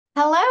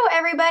Hello,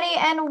 everybody,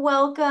 and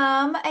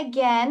welcome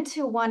again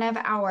to one of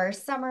our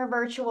summer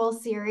virtual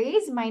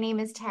series. My name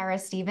is Tara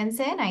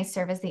Stevenson. I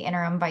serve as the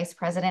Interim Vice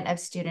President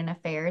of Student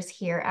Affairs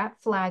here at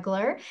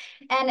Flagler.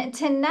 And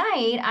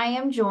tonight I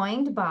am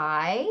joined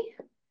by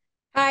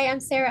Hi, I'm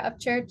Sarah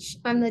Upchurch.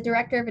 I'm the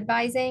Director of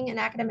Advising and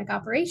Academic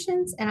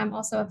Operations, and I'm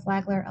also a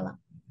Flagler alum.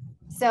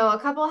 a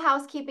couple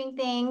housekeeping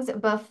things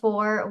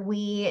before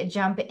we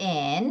jump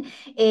in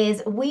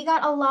is we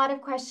got a lot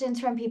of questions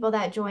from people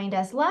that joined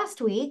us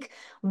last week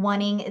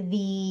wanting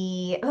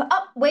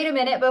oh, wait a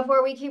minute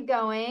before we keep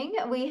going.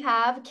 We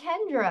have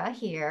Kendra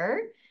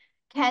here.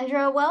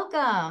 Kendra,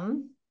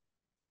 welcome.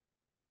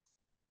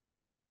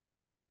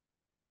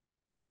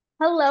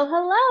 Hello,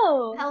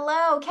 hello.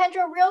 Hello,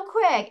 Kendra, real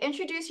quick,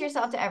 introduce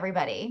yourself to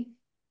everybody.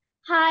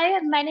 Hi,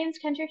 my name is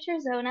Kendra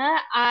Scherzona.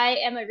 I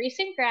am a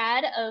recent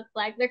grad of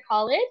Flagler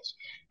College,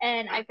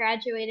 and I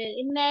graduated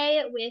in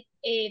May with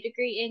a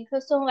degree in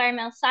coastal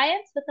environmental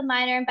science with a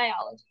minor in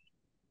biology.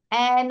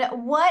 And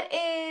what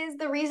is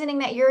the reasoning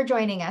that you're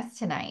joining us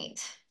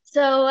tonight?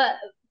 So,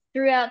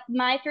 throughout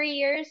my 3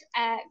 years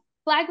at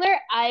Flagler,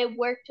 I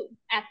worked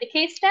at the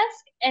case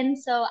desk, and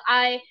so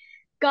I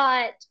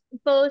got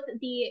both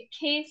the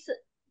case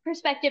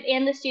perspective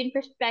and the student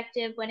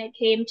perspective when it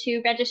came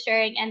to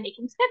registering and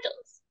making schedules.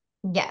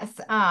 Yes.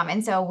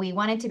 And so we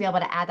wanted to be able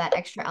to add that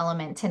extra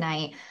element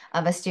tonight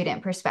of a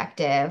student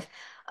perspective.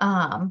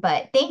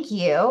 But thank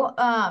you.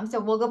 So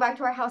we'll go back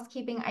to our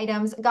housekeeping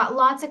items. Got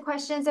lots of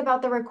questions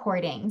about the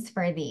recordings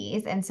for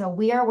these. And so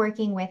we are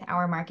working with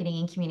our marketing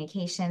and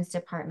communications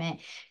department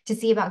to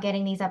see about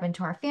getting these up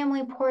into our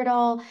family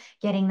portal,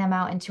 getting them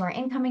out into our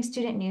incoming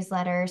student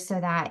newsletter so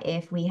that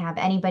if we have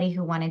anybody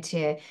who wanted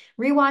to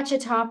rewatch a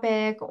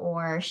topic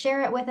or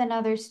share it with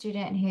another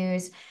student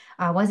who's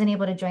wasn't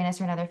able to join us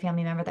or another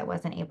family member that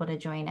wasn't able to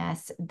join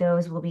us,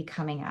 those will be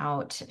coming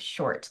out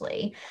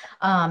shortly.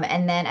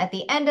 And then at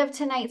the end of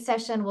tonight's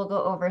session, we'll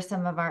go over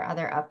some of our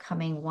other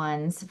upcoming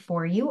ones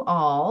for you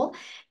all.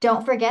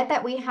 Don't forget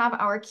that we have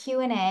our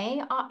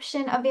Q&A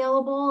option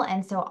available.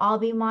 And so I'll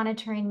be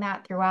monitoring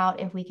that throughout.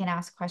 If we can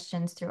ask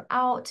questions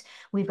throughout,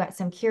 we've got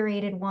some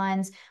curated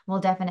ones. We'll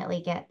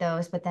definitely get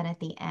those. But then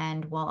at the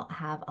end, we'll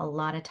have a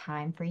lot of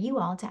time for you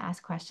all to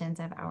ask questions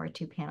of our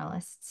two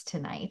panelists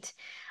tonight.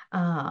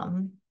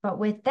 But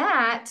with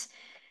that,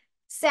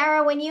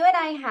 Sarah, when you and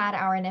I had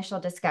our initial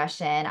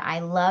discussion, I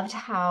loved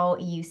how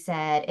you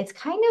said it's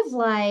kind of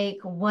like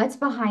what's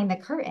behind the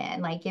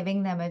curtain, like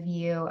giving them a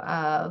view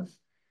of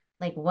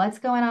like what's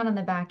going on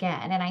the back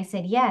end. And I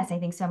said, yes, I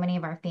think so many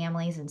of our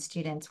families and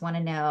students want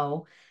to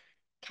know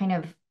kind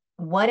of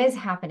what is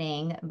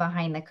happening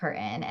behind the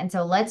curtain. And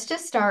so let's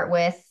just start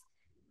with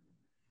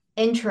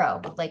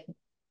intro, like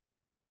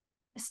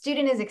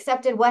student is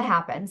accepted, what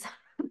happens?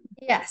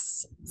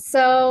 Yes,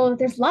 so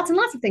there's lots and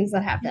lots of things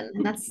that happen,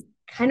 and that's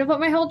kind of what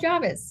my whole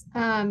job is.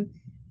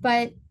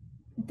 But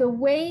the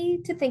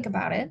way to think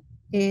about it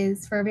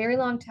is for a very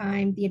long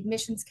time, the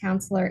admissions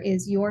counselor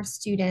is your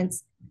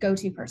student's go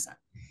to person.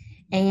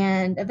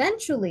 And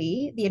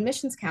eventually, the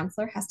admissions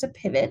counselor has to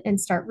pivot and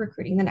start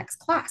recruiting the next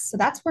class. So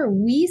that's where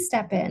we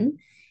step in,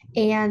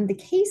 and the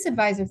case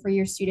advisor for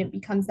your student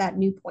becomes that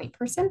new point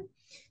person.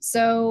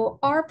 So,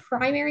 our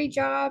primary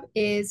job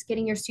is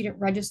getting your student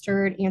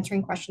registered,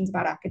 answering questions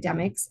about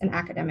academics and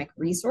academic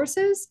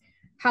resources.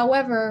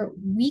 However,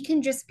 we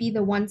can just be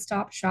the one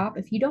stop shop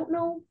if you don't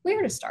know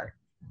where to start.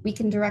 We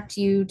can direct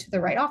you to the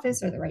right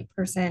office or the right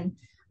person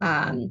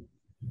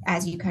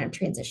as you kind of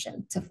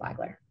transition to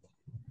Flagler.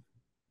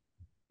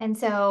 And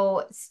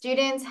so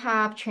students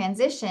have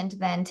transitioned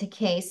then to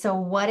case. So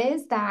what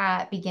is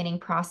that beginning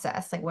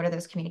process? Like what are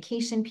those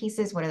communication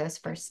pieces? What are those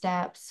first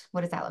steps?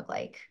 What does that look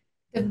like?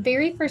 The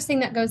very first thing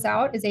that goes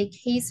out is a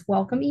case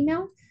welcome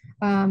email.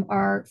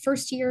 Our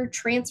first year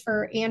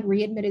transfer and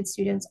readmitted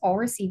students all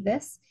receive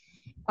this.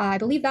 I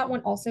believe that one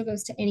also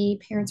goes to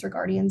any parents or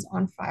guardians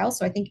on file.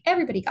 So I think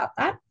everybody got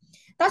that.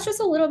 That's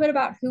just a little bit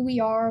about who we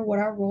are, what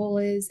our role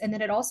is, and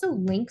then it also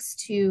links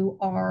to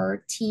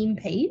our team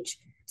page.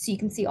 So you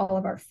can see all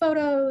of our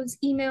photos,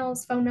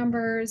 emails, phone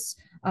numbers,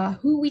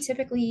 who we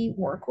typically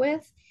work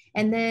with.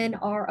 And then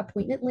our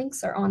appointment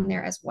links are on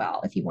there as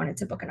well if you wanted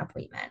to book an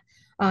appointment.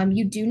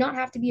 You do not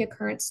have to be a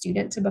current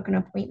student to book an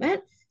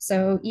appointment.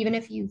 So even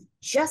if you've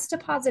just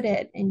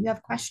deposited and you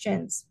have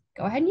questions,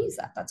 go ahead and use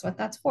that. That's what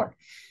that's for.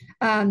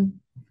 Um,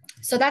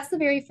 so that's the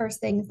very first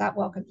thing is that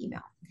welcome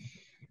email.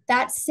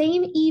 That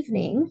same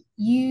evening,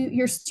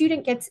 your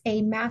student gets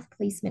a math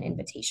placement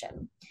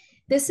invitation.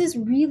 This is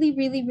really,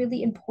 really,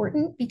 really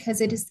important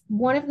because it is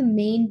one of the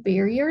main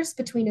barriers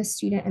between a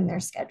student and their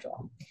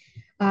schedule.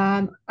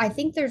 I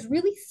think there's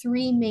really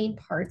three main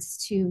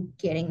parts to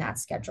getting that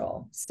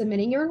schedule: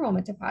 submitting your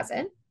enrollment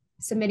deposit,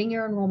 submitting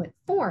your enrollment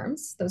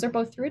forms, those are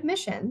both through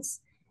admissions,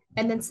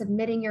 and then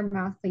submitting your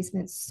math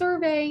placement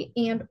survey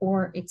and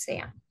or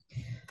exam.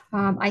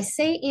 I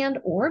say and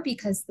or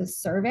because the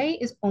survey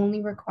is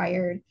only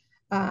required,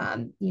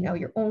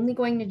 you're only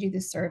going to do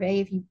the survey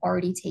if you've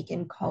already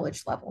taken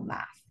college level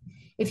math.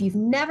 If you've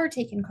never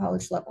taken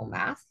college level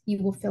math, you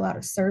will fill out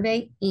a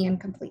survey and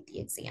complete the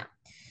exam.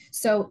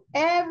 So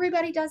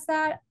everybody does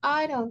that.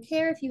 I don't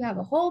care if you have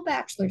a whole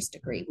bachelor's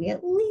degree. We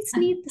at least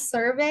need the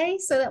survey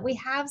so that we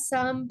have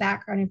some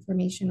background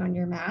information on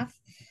your math,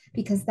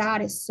 because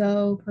that is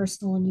so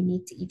personal and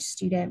unique to each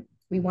student.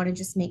 We want to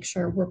just make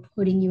sure we're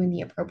putting you in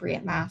the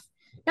appropriate math,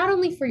 not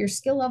only for your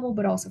skill level,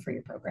 but also for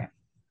your program.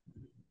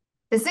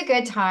 This is a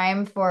good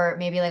time for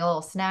maybe like a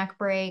little snack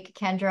break.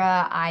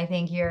 Kendra, I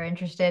think you're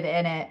interested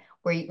in it.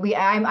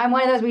 I'm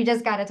one of those, we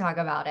just got to talk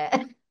about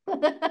it.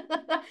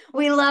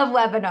 We love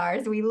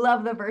webinars. We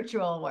love the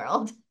virtual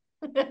world.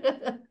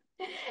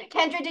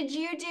 Kendra, did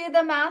you do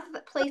the math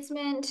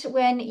placement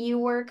when you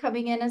were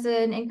coming in as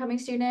an incoming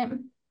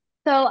student?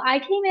 So I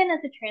came in as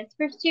a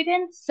transfer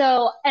student.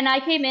 And I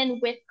came in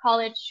with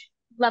college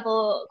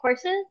level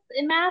courses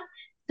in math.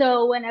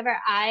 So whenever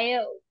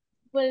I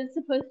was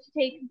supposed to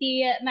take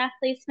the math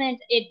placement,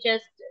 it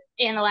just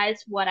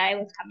analyzed what I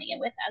was coming in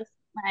with as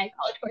my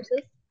college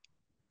courses.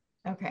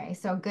 Okay,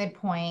 so good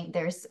point.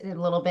 There's a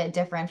little bit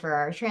different for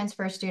our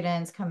transfer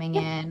students coming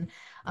in.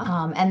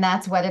 And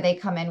that's whether they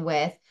come in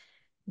with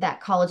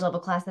that college level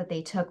class that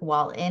they took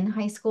while in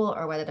high school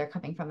or whether they're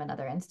coming from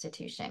another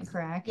institution,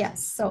 correct?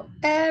 Yes. So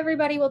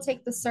everybody will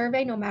take the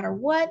survey no matter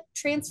what.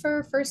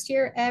 Transfer, first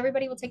year,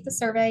 everybody will take the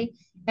survey.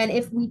 And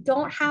if we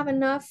don't have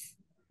enough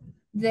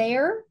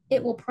there,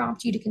 it will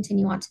prompt you to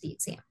continue on to the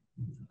exam.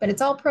 But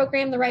it's all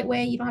programmed the right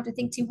way. You don't have to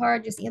think too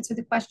hard, just answer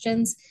the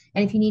questions.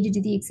 And if you need to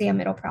do the exam,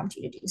 it'll prompt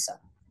you to do so.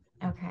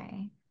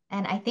 Okay.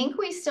 And I think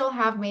we still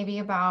have maybe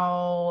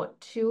about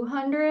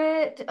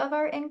 200 of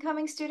our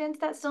incoming students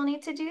that still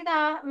need to do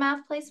that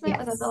math placement.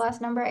 Was that the Yes.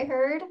 last number I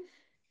heard?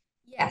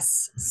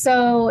 Yes.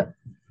 So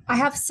I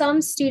have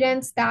some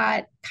students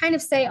that kind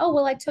of say, oh,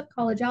 well, I took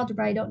college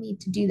algebra. I don't need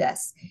to do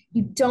this.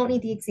 You don't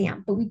need the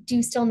exam, but we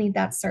do still need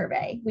that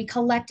survey. We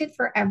collect it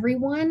for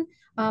everyone.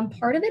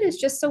 Part of it is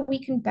just so we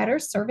can better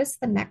service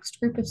the next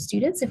group of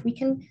students. If we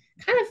can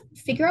kind of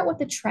figure out what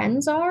the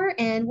trends are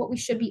and what we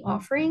should be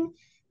offering,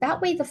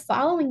 that way the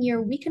following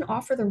year we can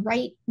offer the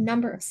right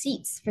number of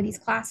seats for these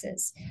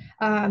classes.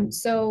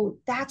 So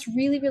that's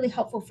really, really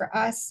helpful for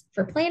us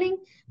for planning,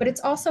 but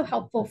it's also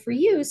helpful for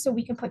you so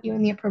we can put you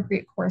in the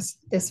appropriate course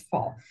this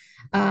fall.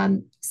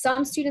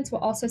 Some students will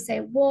also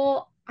say,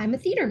 well, I'm a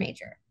theater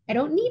major. I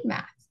don't need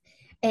math.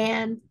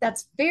 And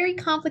that's very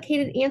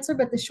complicated answer,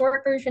 but the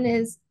short version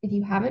is if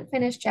you haven't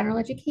finished general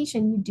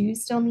education, you do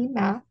still need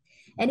math.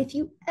 And if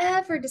you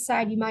ever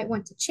decide you might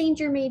want to change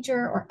your major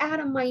or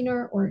add a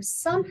minor or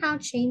somehow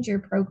change your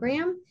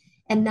program,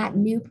 and that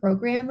new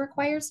program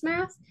requires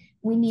math,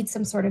 we need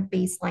some sort of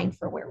baseline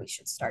for where we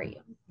should start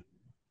you.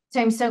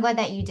 So I'm so glad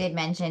that you did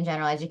mention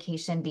general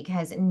education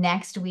because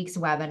next week's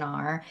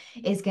webinar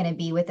is going to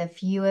be with a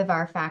few of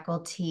our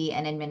faculty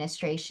and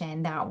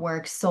administration that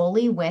work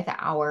solely with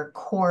our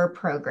core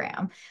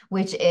program,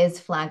 which is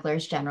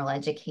Flagler's general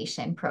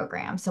education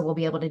program. So we'll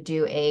be able to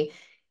do a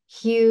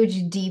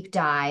huge deep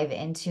dive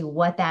into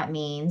what that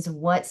means,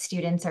 what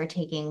students are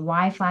taking,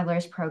 why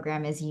Flagler's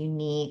program is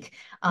unique,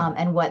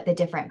 and what the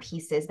different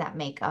pieces that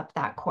make up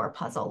that core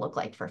puzzle look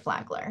like for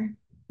Flagler.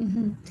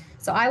 Mm-hmm.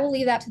 So I will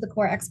leave that to the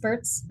core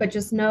experts, but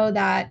just know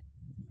that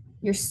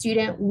your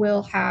student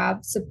will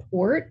have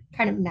support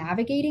kind of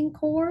navigating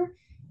core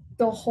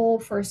the whole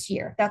first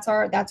year. That's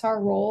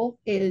our role,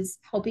 is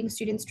helping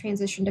students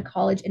transition to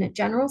college in a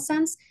general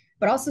sense,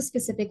 but also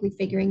specifically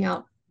figuring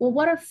out, well,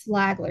 what are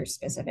Flagler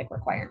specific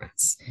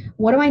requirements?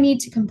 What do I need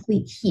to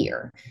complete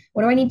here?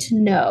 What do I need to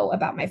know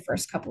about my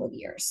first couple of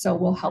years? So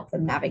we'll help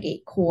them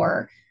navigate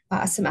core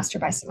semester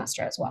by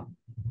semester as well.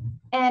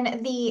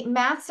 And the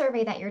math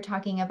survey that you're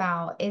talking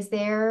about, is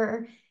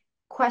there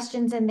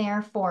questions in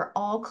there for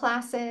all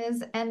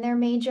classes and their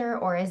major,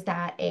 or is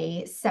that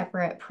a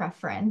separate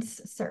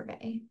preference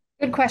survey?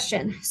 Good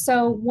question.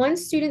 So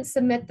once students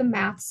submit the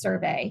math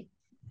survey,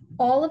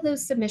 all of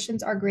those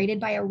submissions are graded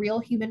by a real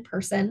human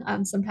person.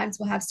 Sometimes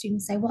we'll have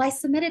students say, well, I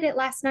submitted it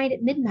last night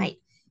at midnight.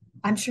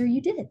 I'm sure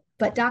you did,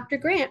 but Dr.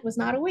 Grant was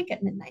not awake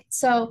at midnight.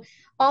 So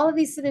all of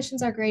these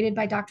submissions are graded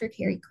by Dr.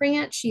 Carrie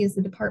Grant. She is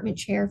the department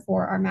chair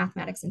for our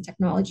mathematics and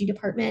technology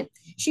department.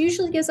 She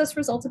usually gives us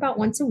results about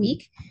once a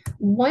week.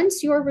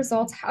 Once your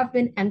results have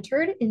been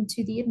entered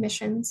into the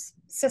admissions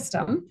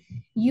system,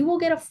 you will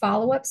get a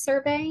follow-up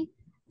survey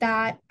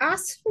that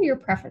asks for your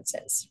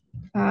preferences.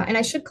 And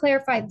I should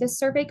clarify, this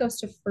survey goes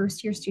to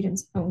first year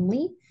students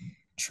only.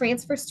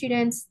 Transfer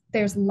students,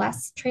 there's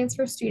less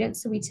transfer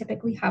students, so we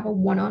typically have a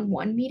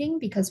one-on-one meeting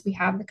because we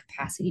have the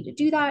capacity to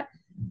do that.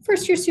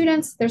 First year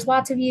students, there's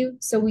lots of you,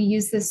 so we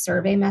use this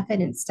survey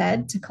method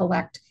instead to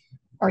collect,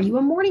 are you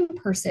a morning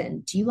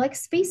person? Do you like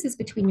spaces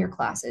between your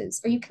classes?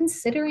 Are you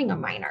considering a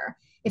minor?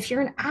 If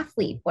you're an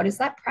athlete, what does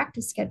that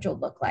practice schedule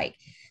look like?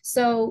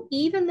 So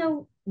even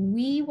though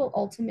we will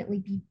ultimately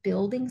be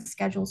building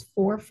schedules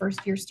for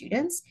first year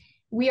students,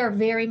 we are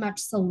very much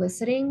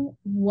soliciting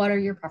what are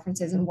your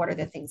preferences and what are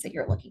the things that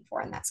you're looking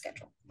for in that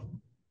schedule.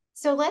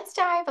 So let's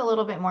dive a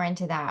little bit more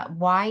into that.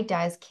 Why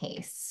does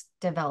CASE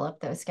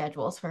develop those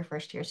schedules for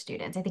first year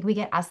students? I think we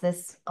get asked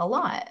this a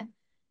lot.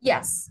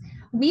 Yes,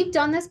 we've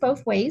done this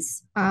both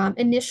ways.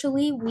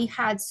 Initially, we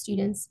had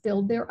students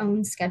build their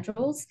own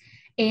schedules,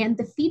 And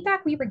the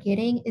feedback we were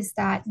getting is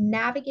that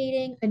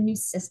navigating a new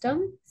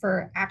system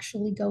for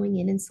actually going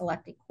in and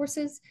selecting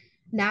courses,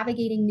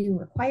 navigating new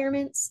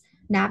requirements,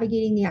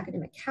 navigating the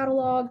academic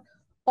catalog,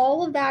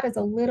 all of that is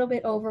a little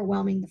bit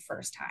overwhelming the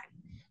first time.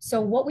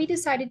 So what we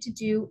decided to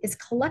do is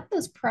collect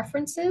those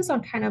preferences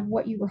on kind of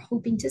what you were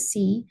hoping to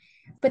see,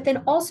 but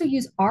then also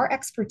use our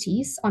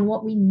expertise on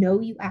what we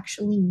know you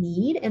actually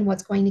need and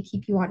what's going to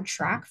keep you on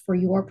track for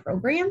your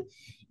program.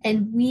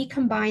 And we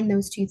combine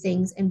those two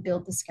things and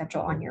build the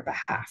schedule on your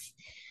behalf.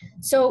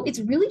 So it's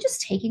really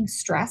just taking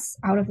stress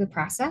out of the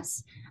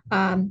process.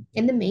 And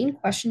the main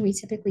question we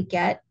typically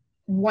get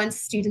once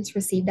students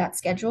receive that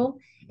schedule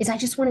is, I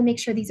just want to make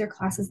sure these are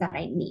classes that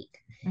I need.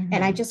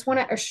 And I just want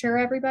to assure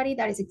everybody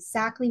that is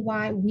exactly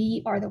why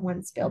we are the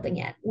ones building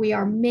it. We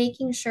are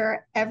making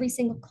sure every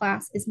single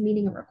class is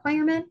meeting a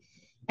requirement,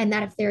 and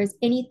that if there is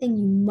anything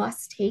you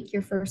must take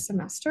your first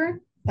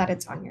semester, that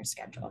it's on your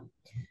schedule.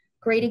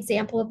 Great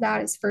example of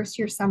that is first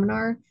year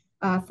seminar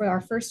for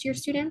our first year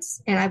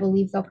students. And I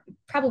believe they'll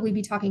probably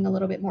be talking a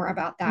little bit more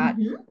about that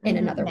in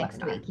another next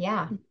webinar. week.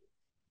 Yeah.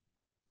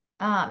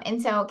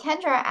 And so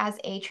Kendra, as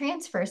a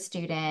transfer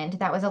student,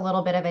 that was a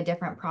little bit of a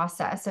different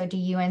process. So do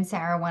you and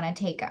Sarah want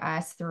to take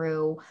us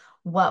through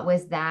what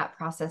was that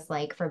process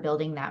like for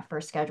building that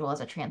first schedule as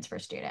a transfer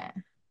student?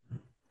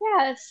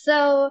 Yeah,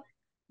 so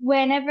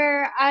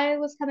whenever I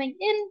was coming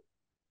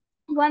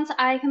in, once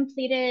I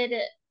completed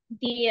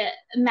the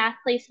math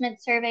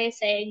placement survey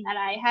saying that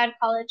I had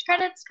college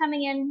credits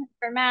coming in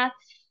for math,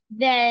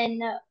 then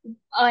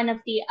one of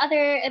the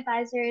other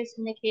advisors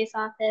in the case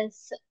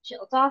office,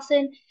 Jill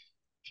Dawson,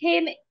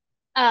 gave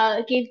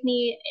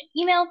me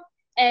an email,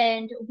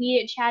 and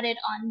we chatted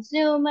on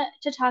Zoom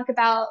to talk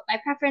about my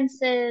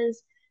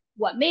preferences,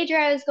 what major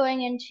I was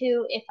going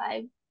into,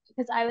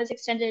 because I was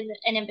extended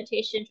an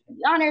invitation from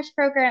the honors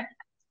program,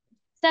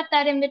 accept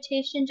that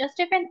invitation, just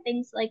different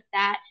things like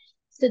that.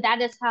 So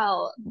that is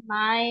how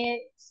my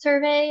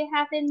survey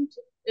happened.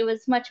 It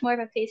was much more of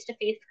a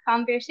face-to-face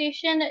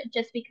conversation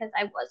just because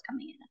I was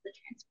coming in as a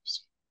transfer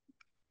student.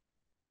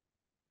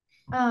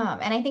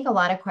 And I think a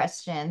lot of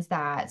questions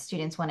that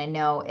students want to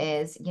know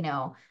is,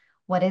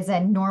 what is a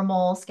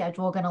normal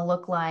schedule going to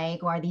look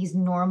like? Are these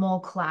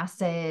normal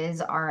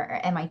classes?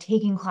 Am I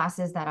taking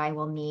classes that I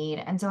will need?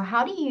 And so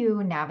how do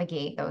you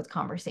navigate those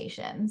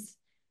conversations?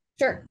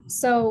 Sure.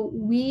 So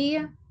we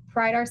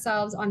pride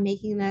ourselves on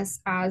making this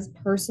as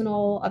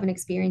personal of an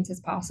experience as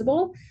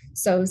possible.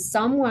 So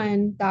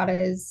someone that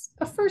is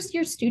a first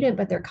year student,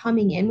 but they're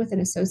coming in with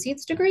an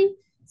associate's degree,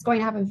 is going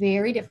to have a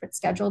very different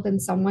schedule than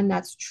someone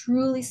that's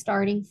truly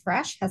starting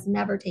fresh, has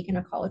never taken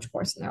a college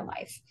course in their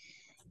life.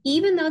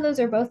 Even though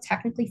those are both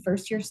technically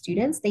first year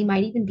students, they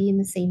might even be in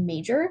the same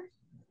major,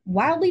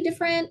 wildly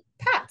different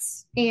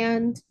paths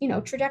and,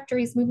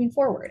 trajectories moving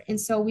forward. And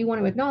so we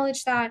want to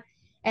acknowledge that.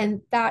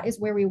 And that is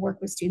where we work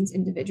with students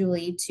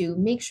individually to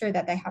make sure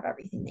that they have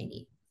everything they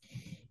need.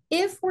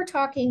 If we're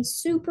talking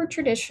super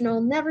traditional,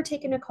 never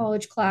taken a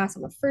college class,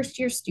 I'm a first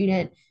year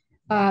student,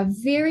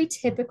 very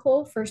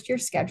typical first year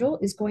schedule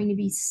is going to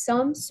be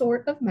some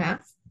sort of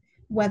math,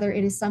 whether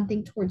it is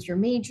something towards your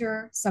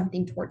major,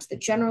 something towards the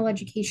general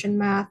education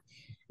math.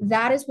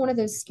 That is one of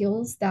those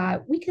skills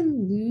that we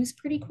can lose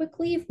pretty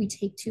quickly if we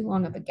take too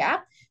long of a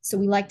gap. So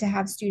we like to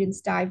have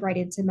students dive right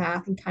into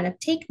math and kind of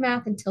take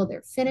math until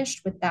they're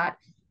finished with that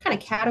kind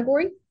of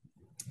category.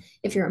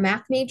 If you're a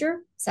math major,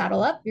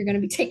 saddle up. You're going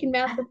to be taking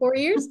math for 4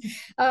 years.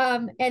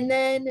 And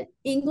then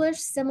English,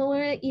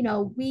 similar,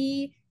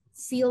 we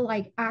feel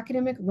like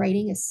academic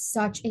writing is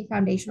such a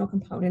foundational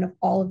component of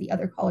all of the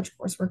other college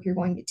coursework you're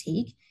going to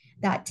take,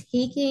 that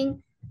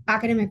taking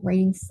academic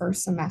writing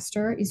first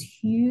semester is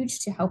huge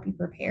to help you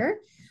prepare.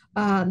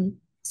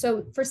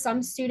 So for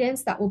some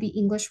students, that will be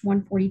English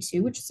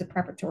 142, which is a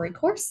preparatory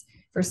course.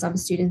 For some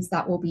students,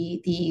 that will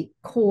be the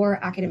core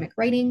academic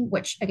writing,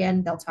 which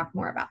again, they'll talk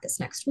more about this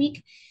next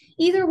week.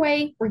 Either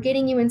way, we're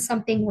getting you in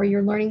something where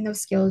you're learning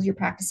those skills, you're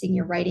practicing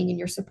your writing, and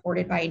you're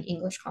supported by an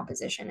English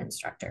composition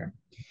instructor.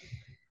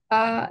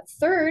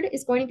 Third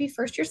is going to be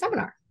first year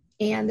seminar.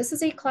 And this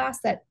is a class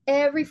that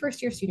every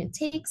first year student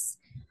takes.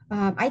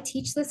 I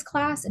teach this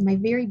class, and my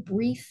very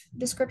brief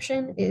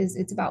description is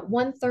it's about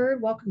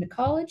 1/3 welcome to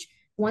college,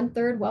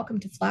 1/3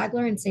 welcome to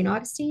Flagler and St.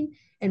 Augustine,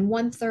 and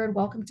 1/3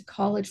 welcome to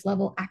college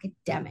level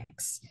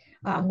academics.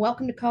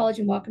 Welcome to college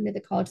and welcome to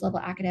the college level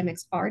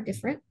academics are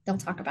different. They'll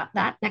talk about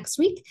that next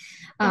week.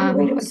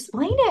 Way to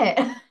explain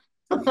it.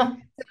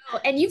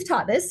 And you've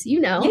taught this,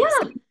 Yeah. So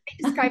I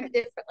describe it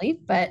differently,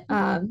 but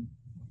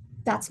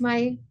that's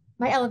my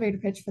elevator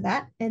pitch for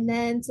that. And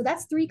then, so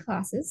that's 3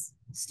 classes.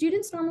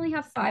 Students normally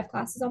have 5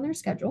 classes on their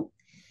schedule.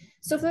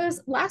 So for those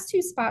last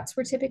 2 spots,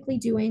 we're typically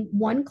doing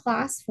 1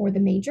 class for the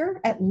major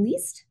at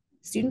least.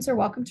 Students are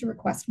welcome to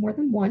request more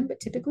than 1, but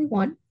typically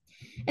 1.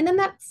 And then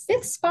that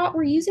 5th spot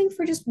we're using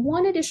for just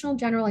 1 additional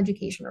general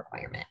education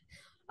requirement.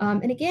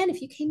 And again,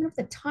 if you came in with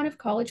a ton of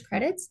college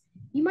credits,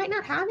 you might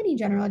not have any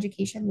general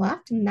education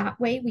left. And that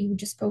way we would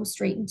just go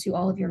straight into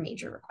all of your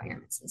major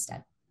requirements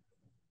instead.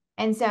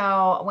 And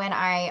so when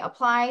I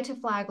apply to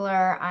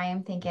Flagler, I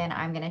am thinking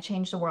I'm going to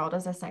change the world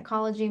as a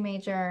psychology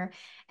major.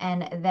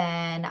 And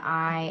then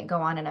I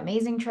go on an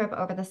amazing trip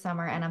over the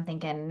summer and I'm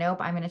thinking, nope,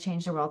 I'm going to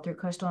change the world through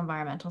coastal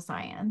environmental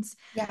science.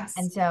 Yes.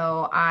 And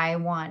so I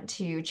want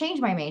to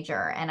change my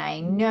major. And I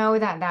know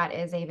that that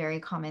is a very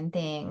common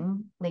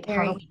thing. Like, how do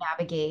Very. we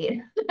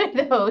navigate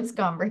those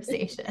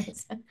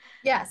conversations?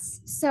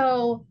 Yes.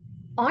 So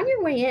on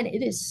your way in,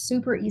 it is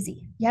super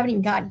easy. You haven't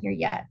even gotten here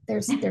yet.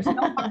 There's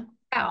no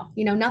how,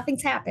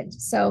 nothing's happened.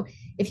 So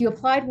if you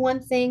applied one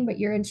thing but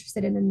you're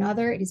interested in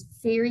another, it is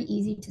very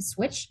easy to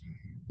switch.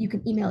 You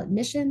can email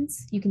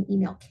admissions, you can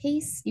email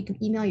case, you can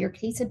email your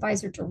case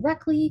advisor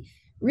directly.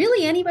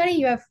 Really, anybody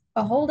you have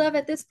a hold of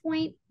at this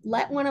point,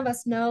 let one of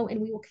us know and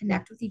we will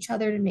connect with each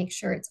other to make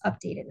sure it's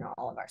updated in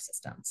all of our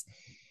systems.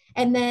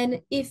 And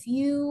then if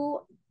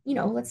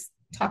let's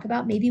talk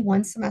about maybe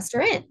one semester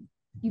in.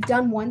 You've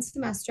done one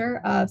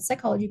semester of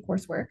psychology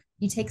coursework,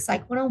 you take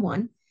Psych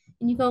 101,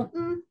 and you go,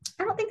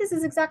 I don't think this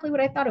is exactly what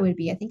I thought it would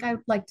be. I think I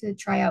would like to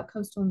try out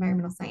coastal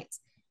environmental science.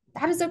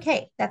 That is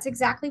okay. That's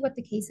exactly what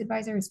the case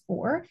advisor is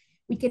for.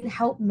 We can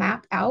help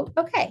map out,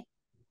 okay,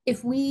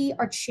 if we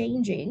are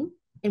changing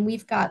and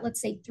we've got,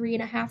 let's say,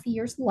 3.5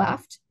 years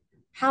left,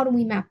 how do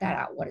we map that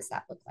out? What does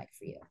that look like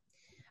for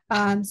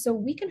you? So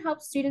we can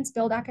help students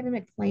build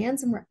academic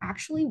plans, and we're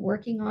actually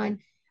working on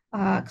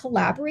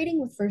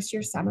collaborating with first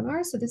year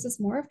seminars. So this is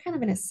more of kind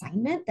of an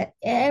assignment that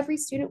every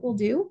student will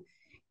do.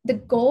 The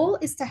goal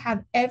is to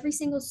have every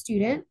single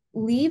student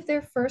leave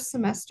their first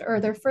semester or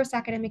their first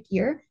academic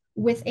year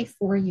with a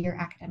 4-year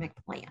academic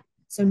plan.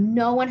 So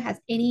no one has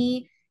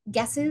any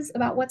guesses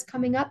about what's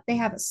coming up. They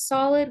have a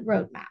solid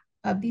roadmap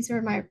of these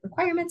are my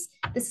requirements.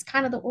 This is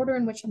kind of the order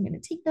in which I'm going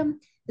to take them.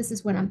 This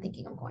is when I'm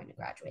thinking I'm going to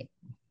graduate.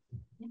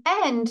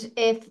 And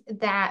if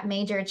that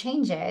major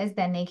changes,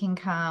 then they can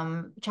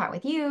come chat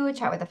with you,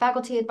 chat with the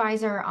faculty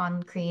advisor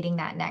on creating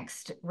that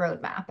next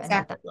roadmap and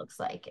what that looks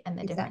like and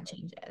the different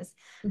changes.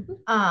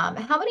 Mm-hmm.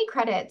 How many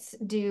credits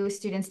do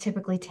students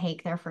typically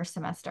take their first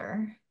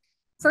semester?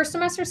 First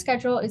semester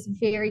schedule is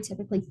very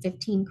typically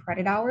 15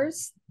 credit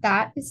hours.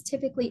 That is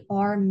typically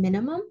our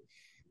minimum.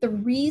 The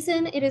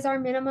reason it is our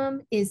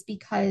minimum is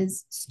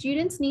because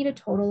students need a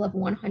total of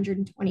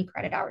 120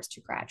 credit hours to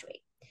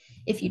graduate.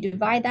 If you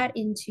divide that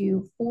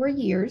into 4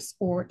 years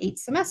or 8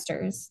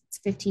 semesters, it's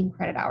 15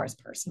 credit hours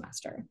per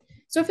semester.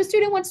 So if a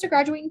student wants to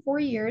graduate in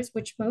 4 years,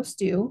 which most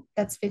do,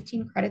 that's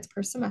 15 credits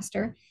per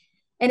semester.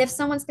 And if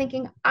someone's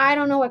thinking, I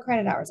don't know what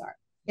credit hours are,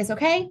 it's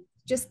okay.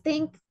 Just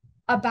think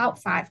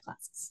about 5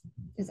 classes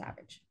is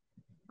average.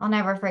 I'll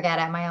never forget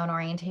at my own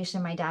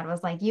orientation, my dad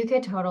was like, you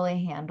could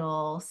totally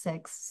handle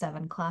 6,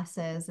 7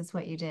 classes. It's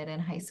what you did in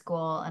high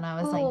school. And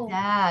I was like,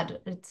 Dad,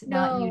 it's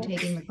not you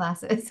taking the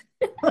classes.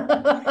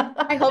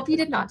 I hope you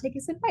did not take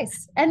his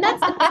advice. And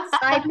that's a good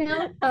side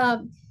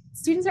note.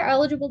 Students are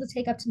eligible to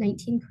take up to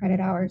 19 credit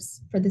hours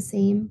for the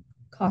same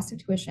cost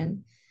of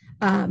tuition.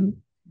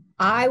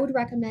 I would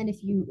recommend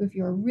if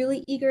you're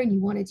really eager and you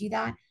want to do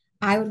that,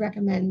 I would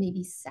recommend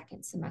maybe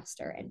second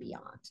semester and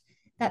beyond.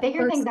 That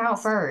figure things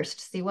out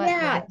first. See what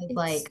it's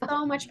like.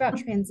 So much about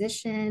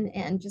transition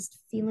and just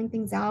feeling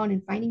things out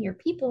and finding your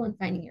people and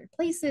finding your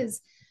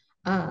places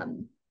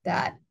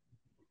that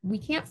we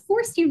can't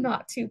force you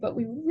not to, but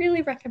we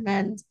really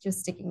recommend just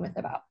sticking with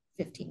about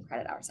 15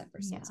 credit hours at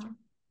first semester.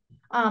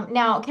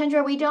 Now,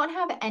 Kendra, we don't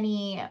have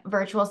any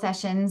virtual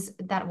sessions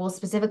that will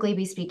specifically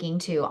be speaking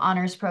to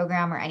honors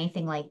program or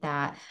anything like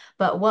that.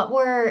 But what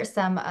were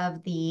some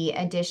of the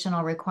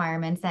additional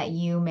requirements that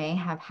you may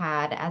have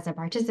had as a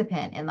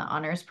participant in the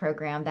honors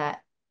program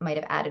that might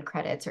have added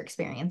credits or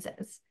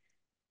experiences?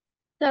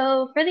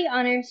 So for the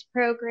honors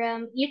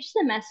program, each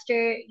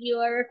semester you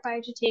are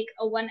required to take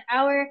a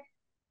 1-hour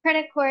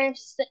credit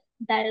course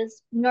that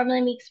is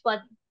normally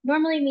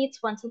meets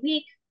once a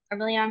week,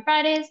 normally on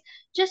Fridays,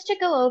 just to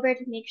go over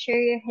to make sure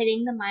you're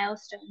hitting the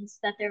milestones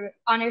that the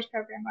honors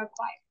program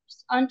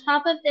requires. On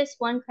top of this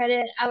 1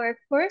 credit hour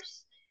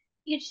course,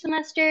 each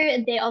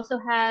semester they also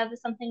have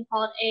something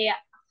called a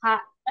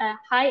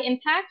high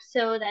impact.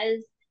 So that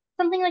is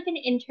something like an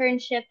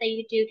internship that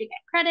you do to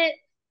get credit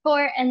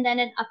for, and then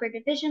an upper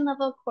division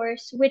level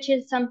course, which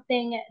is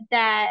something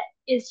that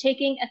is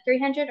taking a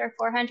 300 or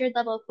 400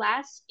 level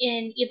class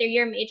in either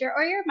your major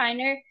or your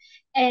minor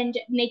and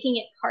making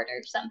it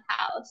harder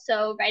somehow.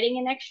 So writing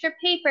an extra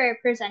paper,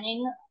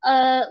 presenting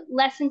a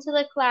lesson to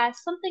the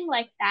class, something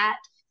like that.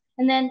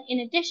 And then in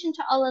addition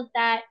to all of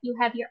that, you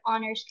have your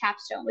honors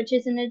capstone, which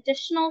is an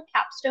additional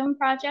capstone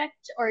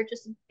project or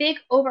just a big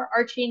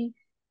overarching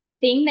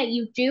thing that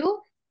you do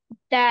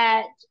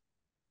that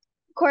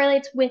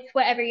correlates with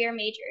whatever your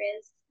major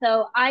is.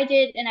 So I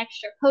did an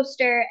extra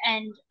poster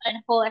and a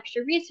whole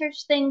extra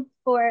research thing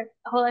for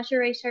a whole extra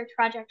research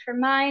project for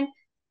mine.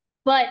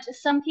 But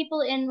some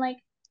people in like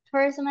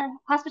tourism and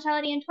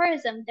hospitality and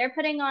tourism, they're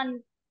putting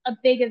on a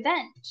big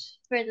event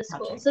for the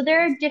school. So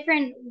there are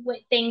different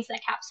things that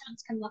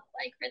capstones can look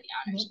like for the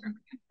honors program.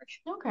 For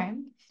sure. Okay.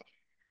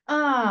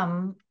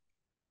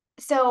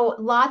 So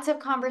lots of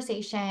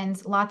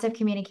conversations, lots of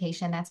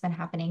communication that's been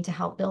happening to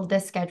help build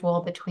this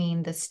schedule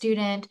between the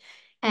student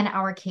and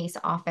our case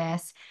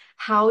office.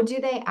 How do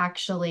they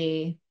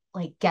actually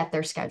like get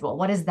their schedule?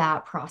 What does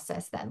that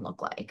process then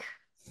look like?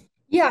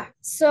 Yeah,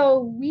 so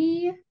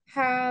we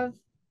have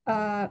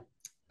uh,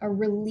 a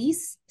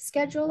release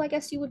schedule, I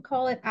guess you would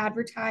call it,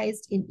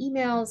 advertised in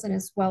emails and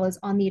as well as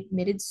on the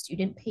admitted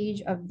student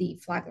page of the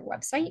Flagler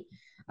website.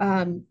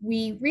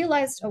 We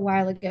realized a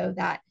while ago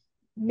that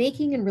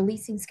making and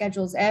releasing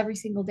schedules every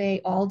single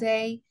day, all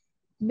day,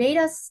 made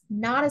us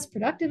not as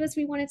productive as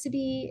we wanted to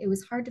be. It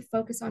was hard to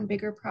focus on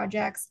bigger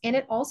projects. And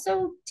it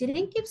also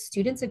didn't give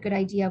students a good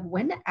idea of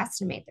when to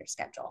estimate their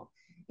schedule.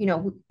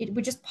 It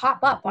would just pop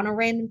up on a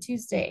random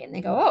Tuesday and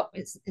they go, oh,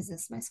 is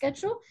this my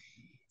schedule?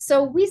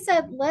 So we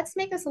said, let's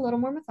make this a little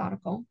more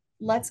methodical.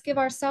 Let's give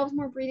ourselves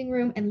more breathing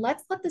room and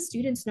let's let the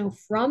students know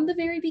from the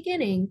very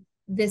beginning,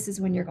 this is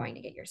when you're going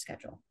to get your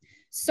schedule.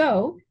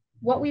 So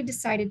what we've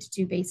decided to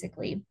do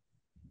basically,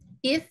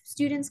 if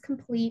students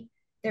complete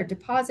their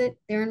deposit,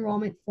 their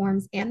enrollment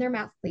forms, and their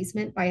math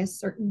placement by a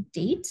certain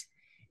date,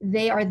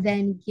 they are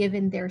then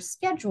given their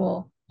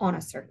schedule on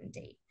a certain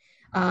date.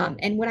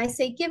 And when I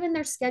say given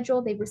their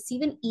schedule, they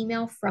receive an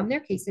email from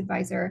their case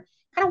advisor,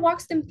 kind of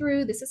walks them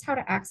through this is how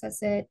to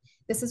access it.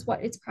 This is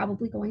what it's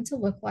probably going to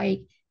look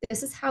like.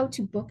 This is how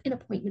to book an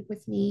appointment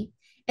with me.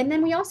 And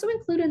then we also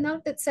include a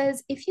note that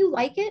says, if you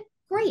like it,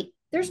 great.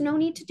 There's no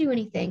need to do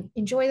anything.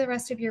 Enjoy the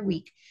rest of your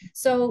week.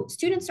 So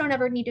students don't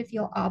ever need to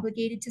feel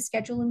obligated to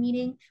schedule a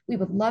meeting. We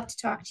would love to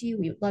talk to you.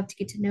 We would love to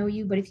get to know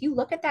you. But if you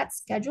look at that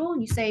schedule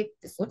and you say,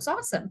 this looks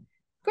awesome,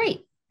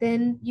 great,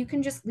 then you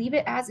can just leave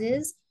it as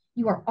is.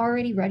 You are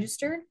already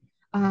registered.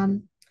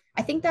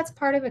 I think that's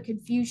part of a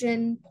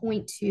confusion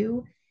point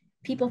too.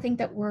 People think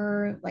that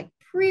we're like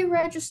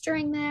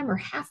pre-registering them or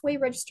halfway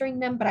registering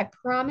them, but I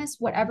promise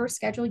whatever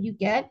schedule you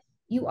get,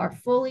 you are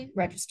fully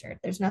registered.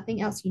 There's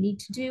nothing else you need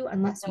to do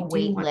unless you No do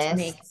wait want to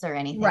make lists or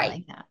anything right.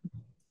 like that.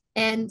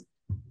 And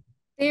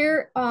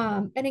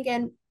and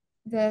again,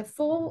 the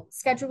full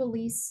schedule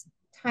release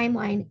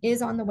timeline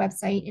is on the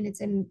website and it's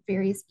in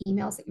various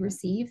emails that you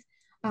receive.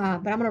 But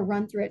I'm going to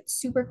run through it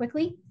super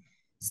quickly.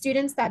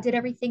 Students that did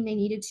everything they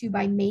needed to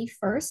by May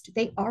 1st,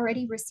 they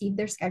already received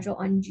their schedule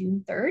on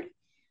June 3rd.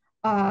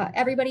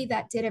 Everybody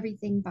that did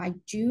everything by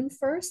June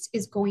 1st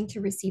is going to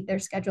receive their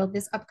schedule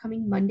this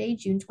upcoming Monday,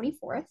 June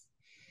 24th.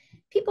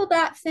 People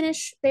that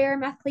finish their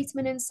math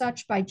placement and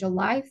such by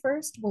July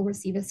 1st will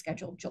receive a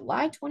schedule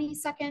July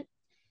 22nd.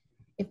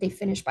 If they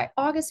finish by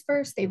August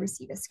 1st, they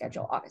receive a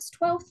schedule August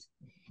 12th.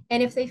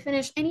 And if they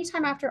finish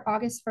anytime after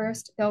August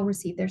 1st, they'll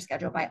receive their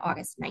schedule by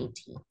August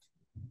 19th.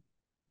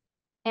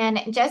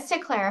 And just to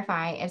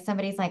clarify, if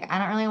somebody's like, I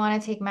don't really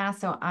want to take math,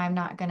 so I'm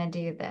not going to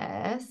do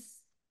this,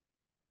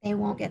 they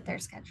won't get their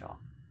schedule.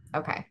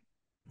 Okay.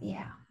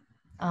 Yeah.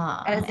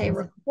 That is a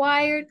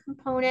required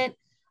component.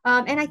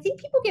 And I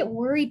think people get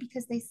worried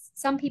because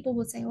some people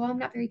will say, well, I'm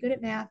not very good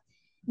at math.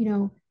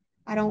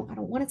 I don't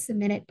want to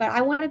submit it, but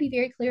I want to be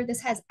very clear.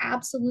 This has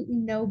absolutely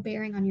no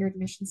bearing on your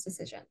admissions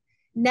decision.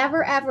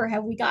 Never, ever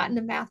have we gotten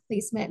a math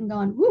placement and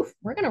gone, woof,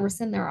 we're going to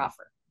rescind their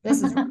offer.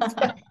 This is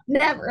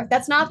never.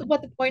 That's not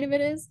what the point of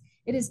it is.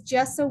 It is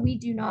just so we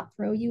do not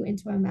throw you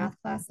into a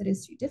math class that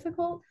is too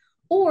difficult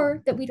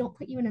or that we don't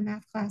put you in a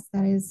math class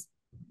that is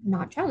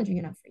not challenging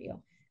enough for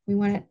you. We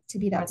want it to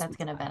be that. That's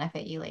going to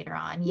benefit you later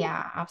on.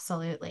 Yeah,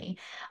 absolutely.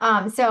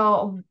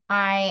 So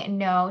I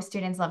know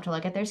students love to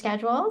look at their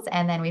schedules,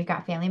 and then we've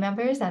got family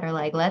members that are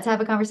like, let's have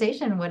a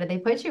conversation. What did they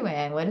put you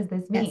in? What does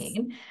this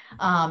mean?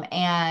 Yes.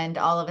 And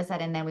all of a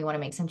sudden, then we want to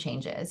make some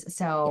changes.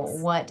 So yes.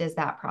 What does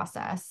that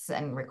process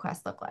and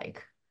request look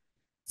like?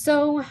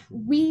 So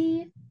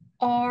we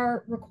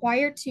are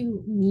required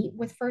to meet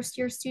with first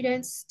year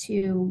students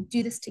to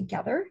do this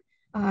together.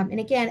 And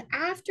again,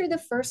 after the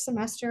first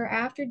semester,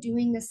 after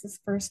doing this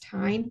first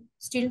time,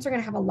 students are going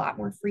to have a lot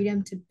more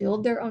freedom to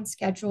build their own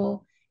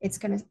schedule. It's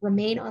going to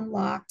remain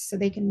unlocked so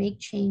they can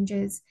make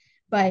changes.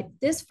 But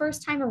this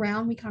first time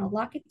around, we kind of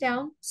lock it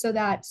down so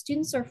that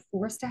students are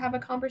forced to have a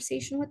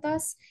conversation with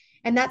us.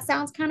 And that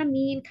sounds kind of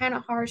mean, kind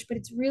of harsh, but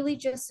it's really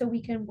just so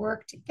we can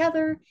work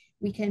together.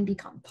 We can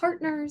become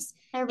partners.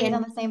 Everybody's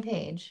on the same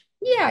page.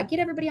 Yeah, get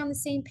everybody on the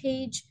same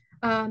page.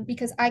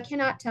 Because I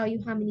cannot tell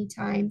you how many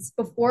times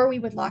before we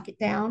would lock it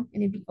down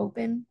and it'd be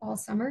open all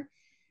summer,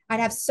 I'd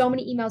have so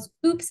many emails.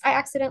 Oops, I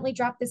accidentally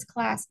dropped this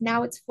class.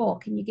 Now it's full.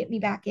 Can you get me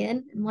back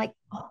in? I'm like,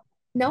 oh,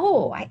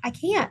 no, I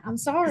can't. I'm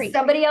sorry.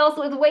 Somebody else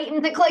was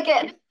waiting to click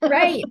it.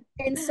 Right.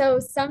 And so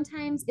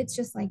sometimes it's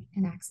just like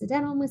an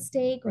accidental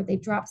mistake, or they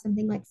drop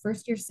something like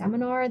first year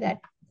seminar that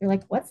they're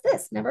like, what's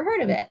this? Never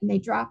heard of it. And they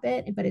drop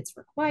it, but it's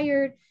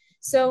required.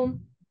 So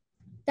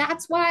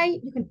that's why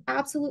you can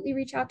absolutely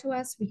reach out to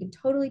us. We can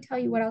totally tell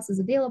you what else is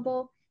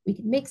available. We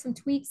can make some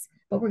tweaks,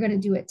 but we're going to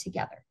do it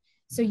together.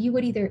 So you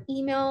would either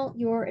email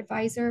your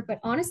advisor, but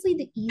honestly,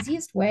 the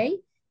easiest way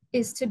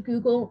is to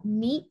Google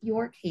Meet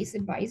Your Case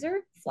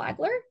Advisor,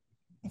 Flagler.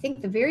 I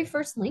think the very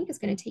first link is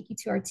going to take you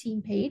to our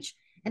team page,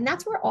 and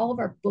that's where all of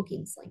our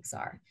bookings links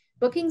are.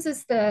 Bookings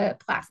is the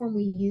platform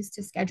we use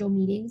to schedule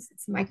meetings.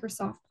 It's a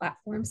Microsoft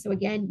platform. So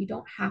again, you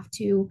don't have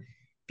to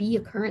be a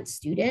current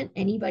student.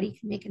 Anybody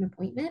can make an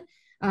appointment.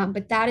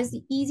 But that is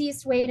the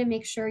easiest way to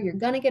make sure you're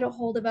going to get a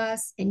hold of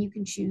us, and you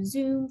can choose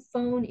Zoom,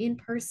 phone, in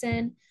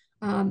person.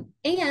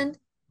 And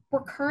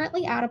we're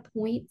currently at a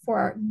point for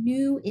our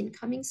new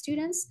incoming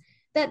students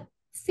that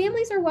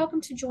families are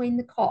welcome to join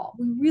the call.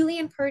 We really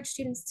encourage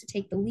students to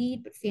take the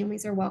lead, but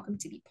families are welcome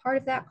to be part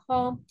of that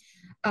call.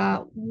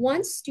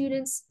 Once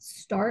students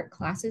start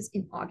classes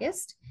in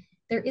August,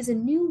 there is a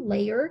new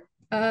layer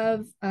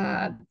of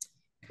kind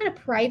of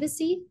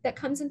privacy that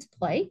comes into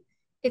play.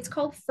 It's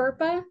called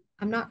FERPA.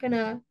 I'm not going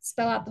to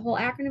spell out the whole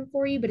acronym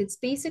for you, but it's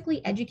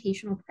basically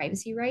educational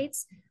privacy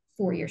rights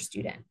for your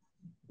student.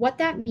 What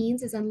that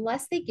means is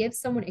unless they give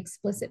someone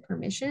explicit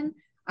permission,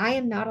 I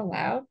am not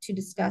allowed to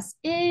discuss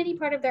any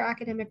part of their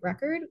academic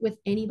record with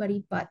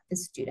anybody but the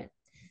student.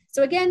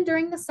 So again,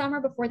 during the summer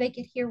before they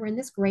get here, we're in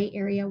this gray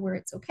area where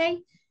it's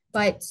okay.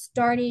 But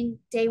starting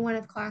day one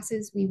of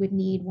classes, we would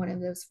need one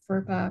of those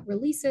FERPA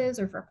releases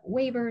or FERPA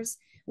waivers,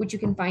 which you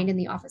can find in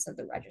the Office of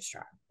the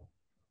Registrar.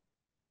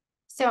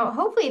 So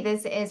hopefully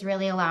this is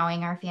really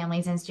allowing our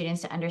families and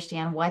students to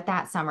understand what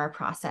that summer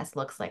process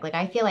looks like. Like,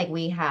 I feel like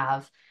we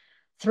have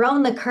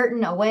thrown the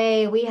curtain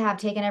away. We have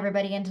taken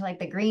everybody into like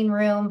the green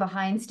room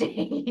behind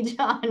stage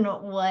on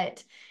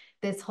what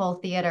this whole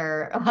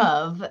theater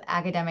of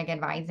academic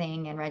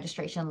advising and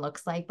registration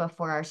looks like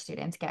before our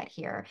students get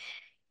here.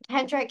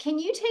 Kendra, can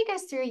you take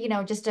us through,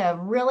 just a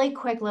really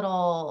quick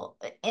little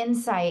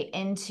insight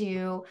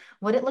into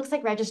what it looks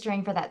like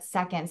registering for that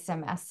second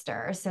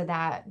semester so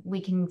that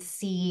we can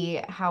see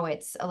how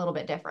it's a little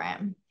bit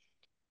different?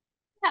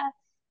 Yeah.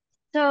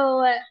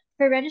 So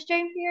for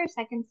registering for your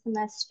second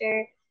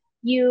semester,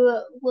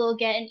 you will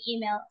get an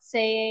email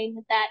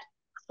saying that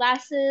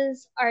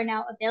classes are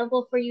now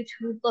available for you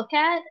to look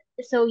at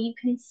so you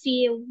can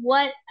see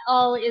what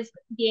all is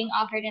being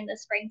offered in the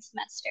spring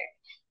semester.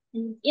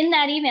 And in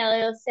that email,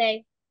 it'll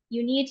say,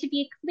 you need to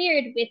be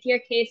cleared with your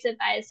case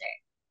advisor.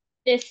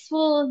 This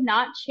will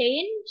not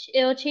change.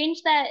 It'll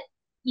change that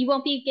you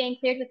won't be getting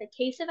cleared with a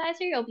case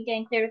advisor. You'll be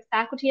getting cleared with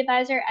faculty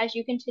advisor as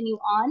you continue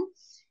on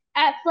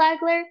at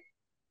Flagler,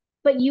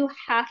 but you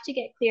have to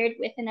get cleared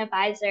with an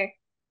advisor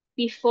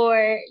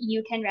before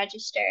you can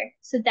register.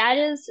 So that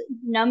is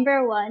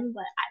number one.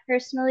 What I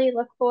personally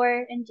look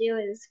for and do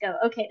is go,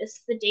 okay, this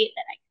is the date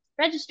that I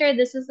can register.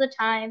 This is the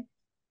time.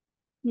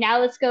 Now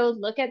let's go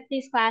look at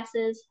these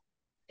classes,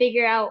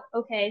 figure out,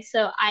 okay,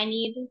 so I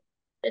need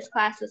this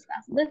class, this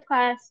class, this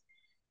class.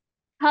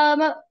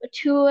 Come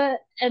to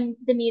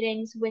the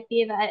meetings with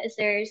the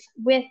advisors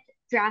with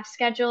draft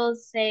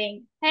schedules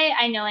saying, hey,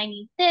 I know I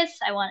need this,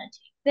 I want to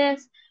take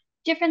this,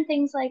 different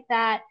things like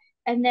that.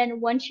 And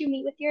then once you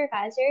meet with your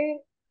advisor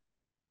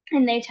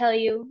and they tell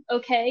you,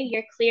 okay,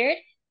 you're cleared,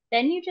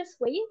 then you just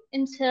wait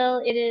until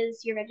it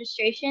is your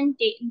registration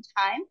date and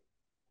time.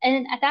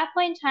 And at that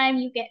point in time,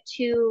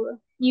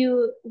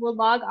 you will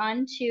log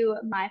on to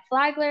My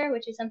Flagler,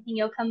 which is something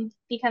you'll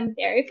become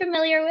very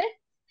familiar with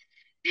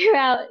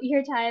throughout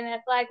your time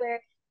at Flagler,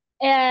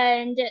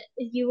 and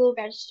you will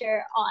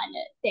register on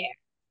there.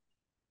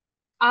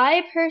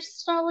 I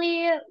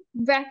personally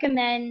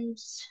recommend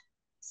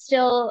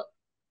still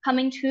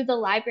coming to the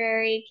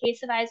library.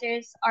 Case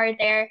advisors are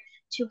there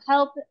to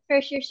help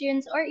first year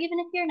students, or even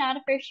if you're not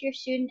a first year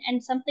student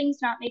and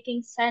something's not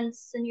making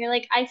sense and you're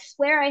like, I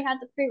swear I had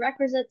the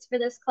prerequisites for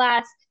this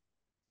class,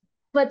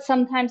 but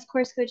sometimes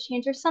course codes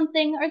change or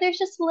something, or there's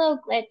just a little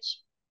glitch,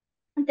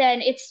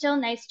 then it's still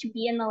nice to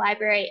be in the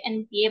library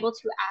and be able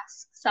to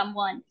ask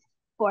someone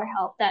for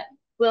help that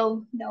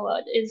will know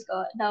what is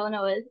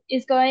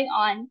going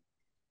on.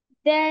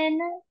 Then,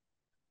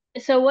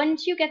 so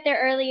once you get there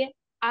early,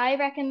 I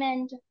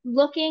recommend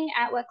looking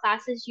at what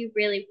classes you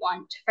really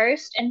want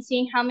first and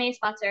seeing how many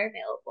spots are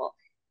available.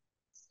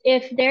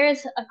 If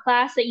there's a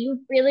class that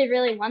you really,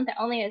 really want that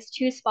only has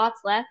 2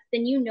 spots left,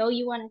 then you know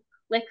you want to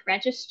click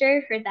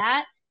register for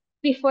that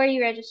before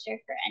you register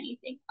for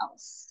anything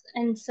else.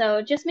 And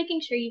so just making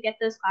sure you get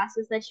those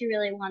classes that you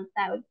really want,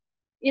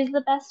 is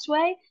the best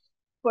way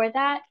for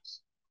that.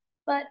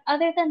 But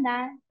other than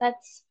that,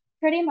 that's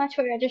pretty much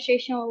what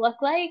registration will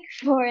look like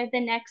for the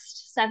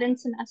next 7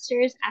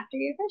 semesters after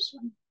your first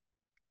one.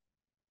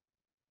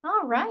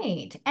 All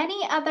right.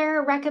 Any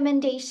other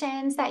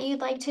recommendations that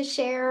you'd like to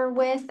share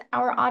with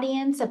our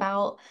audience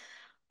about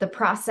the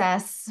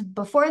process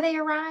before they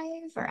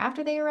arrive or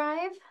after they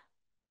arrive?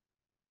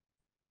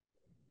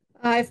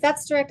 If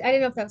that's direct, I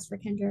didn't know if that was for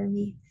Kendra or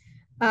me.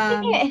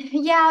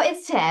 Yeah,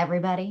 it's to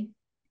everybody.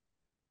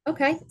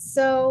 Okay,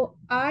 so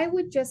I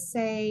would just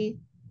say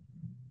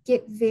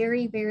get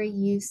very, very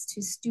used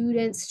to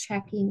students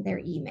checking their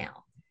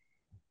email.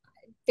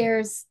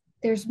 There's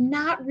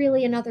not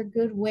really another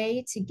good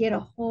way to get a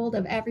hold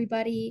of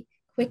everybody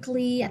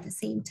quickly at the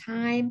same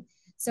time.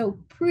 So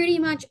pretty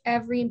much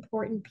every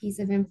important piece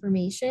of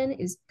information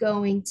is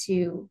going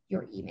to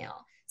your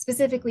email,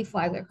 specifically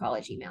Flagler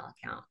College email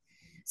account.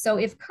 So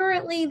if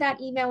currently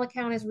that email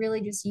account is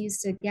really just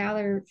used to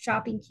gather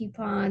shopping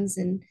coupons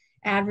and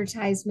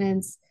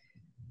advertisements,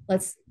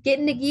 let's get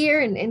into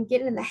gear and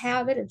get in the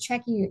habit of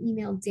checking your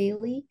email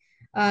daily.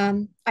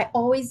 I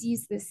always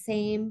use the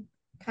same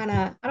kind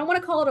of, I don't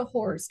want to call it a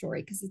horror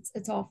story because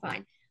it's all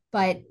fine,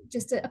 but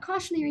just a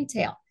cautionary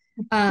tale.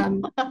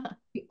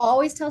 We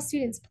always tell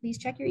students, please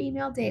check your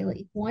email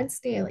daily. Once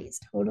daily is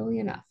totally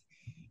enough.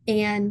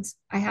 And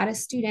I had a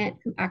student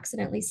who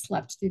accidentally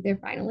slept through their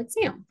final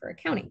exam for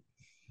accounting.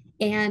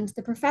 And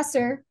the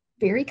professor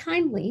very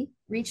kindly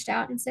reached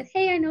out and said,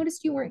 hey, I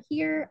noticed you weren't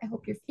here. I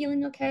hope you're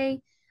feeling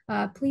okay.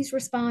 Please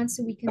respond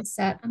so we can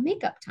set a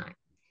makeup time.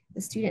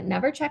 The student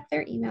never checked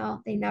their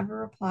email. They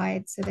never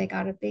replied. So they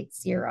got a big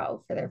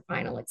 0 for their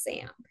final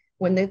exam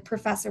when the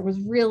professor was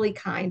really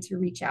kind to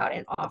reach out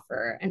and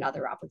offer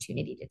another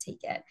opportunity to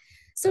take it.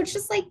 So it's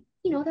just like,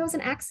 that was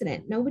an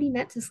accident. Nobody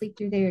meant to sleep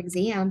through their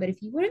exam, but if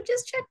he would have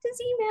just checked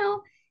his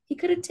email, he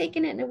could have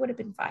taken it and it would have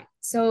been fine.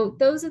 So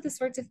those are the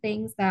sorts of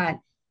things that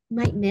you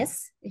might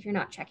miss if you're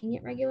not checking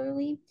it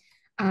regularly.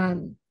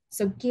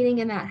 So getting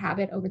in that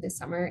habit over the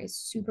summer is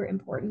super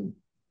important.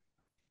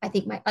 I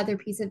think my other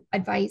piece of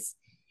advice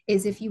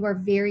is if you are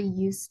very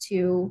used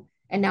to,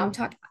 and now I'm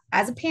talking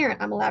as a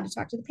parent, I'm allowed to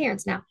talk to the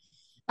parents now.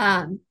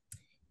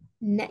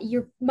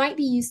 You might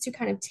be used to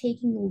kind of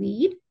taking the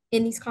lead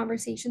in these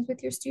conversations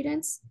with your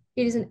students.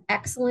 It is an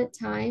excellent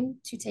time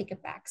to take a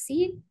back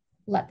seat,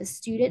 let the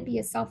student be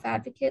a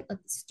self-advocate,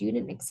 let the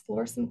student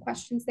explore some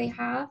questions they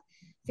have,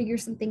 figure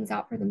some things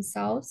out for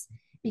themselves,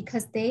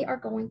 because they are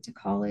going to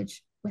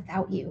college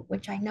without you,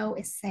 which I know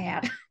is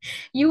sad.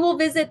 You will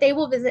visit, they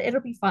will visit,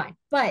 it'll be fine.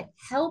 But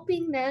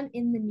helping them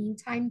in the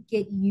meantime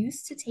get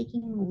used to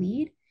taking the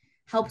lead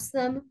helps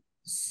them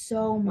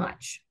so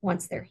much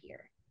once they're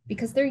here,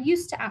 because they're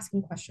used to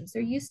asking questions,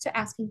 they're used to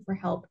asking for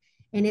help,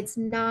 and it's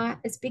not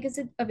as big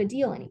of a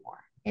deal anymore.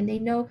 And they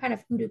know kind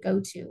of who to go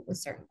to with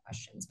certain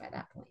questions by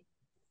that point.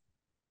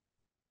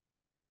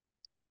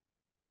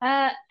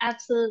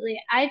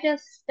 Absolutely. I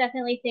just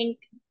definitely think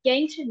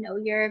getting to know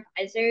your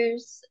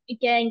advisors,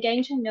 again,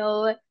 getting to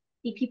know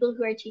the people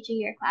who are teaching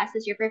your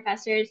classes, your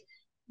professors,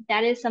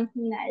 that is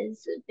something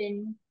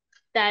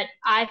that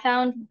I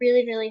found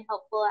really, really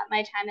helpful at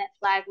my time at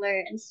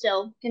Flagler and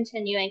still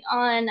continuing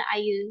on. I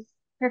use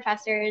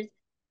professors,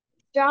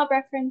 job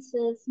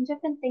references, and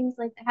different things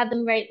like that, have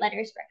them write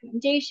letters of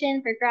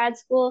recommendation for grad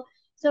school.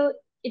 So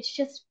it's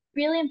just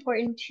really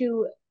important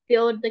to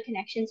build the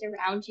connections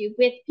around you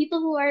with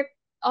people who are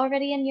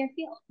already in your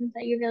field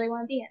that you really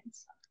want to be in.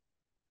 So.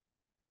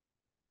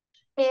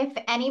 If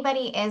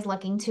anybody is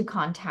looking to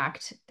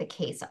contact the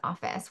case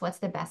office, what's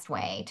the best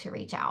way to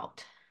reach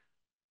out?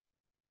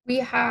 We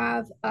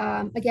have,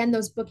 again,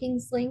 those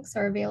bookings links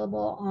are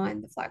available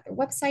on the Flagler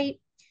website.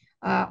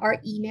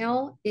 Our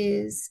email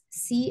is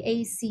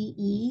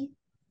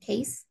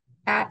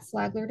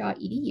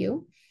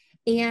cacecase@flagler.edu.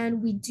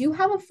 And we do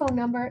have a phone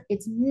number.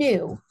 It's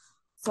new,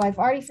 so I've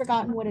already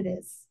forgotten what it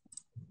is.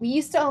 We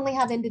used to only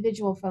have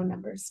individual phone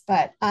numbers,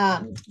 but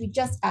we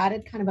just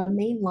added kind of a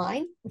main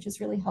line, which is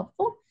really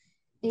helpful.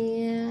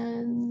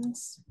 And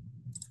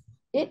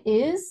it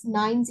is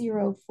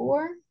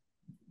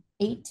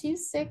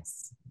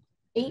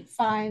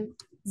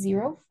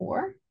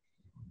 904-826-8504.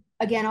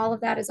 Again, all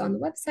of that is on the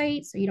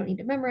website, so you don't need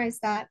to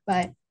memorize that,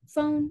 but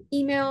phone,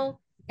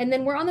 email, and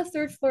then we're on the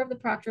 3rd floor of the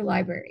Proctor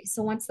Library.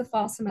 So once the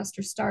fall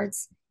semester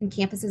starts and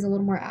campus is a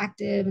little more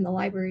active and the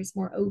library is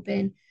more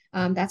open,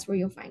 that's where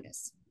you'll find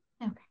us.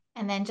 Okay.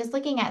 And then just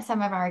looking at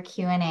some of our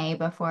Q&A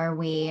before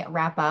we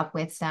wrap up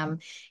with some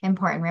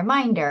important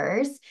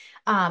reminders,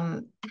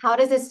 how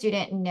does a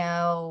student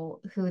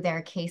know who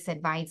their case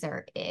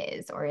advisor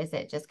is, or is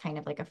it just kind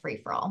of like a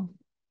free-for-all?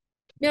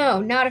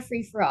 No, not a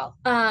free-for-all.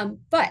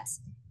 But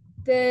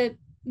the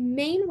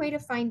main way to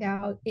find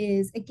out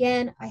is,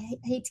 again, I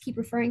hate to keep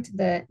referring to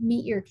the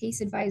Meet Your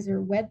Case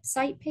Advisor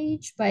website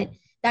page, but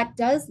that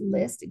does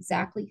list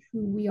exactly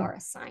who we are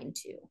assigned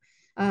to.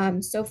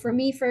 So for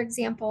me, for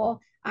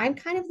example, I'm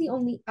kind of the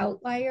only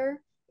outlier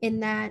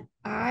in that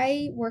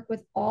I work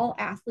with all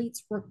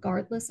athletes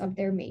regardless of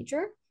their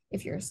major.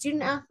 If you're a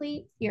student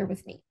athlete, you're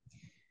with me.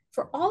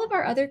 For all of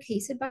our other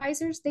case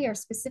advisors, they are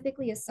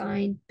specifically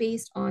assigned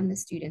based on the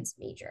student's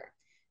major.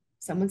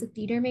 Someone's a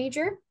theater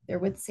major, they're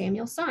with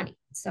Samuel Sani.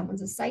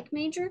 Someone's a psych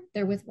major,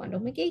 they're with Wendell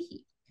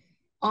McGahee.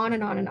 On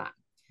and on and on.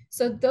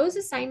 So those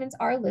assignments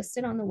are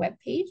listed on the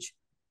webpage,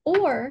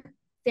 or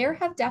there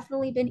have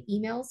definitely been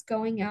emails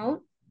going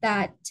out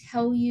that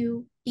tell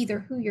you either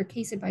who your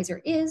case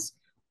advisor is,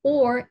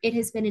 or it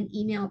has been an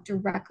email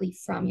directly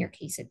from your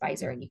case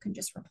advisor and you can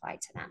just reply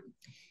to them.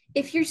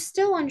 If you're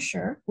still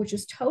unsure, which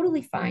is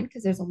totally fine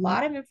because there's a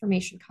lot of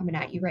information coming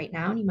at you right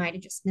now and you might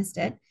have just missed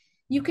it,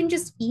 you can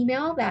just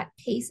email that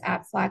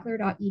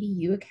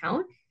case@flagler.edu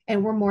account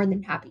and we're more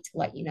than happy to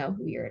let you know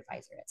who your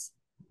advisor is.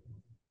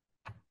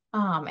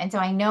 And so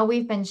I know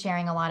we've been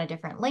sharing a lot of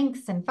different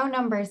links and phone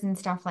numbers and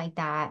stuff like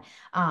that.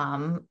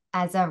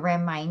 As a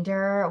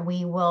reminder,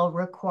 we will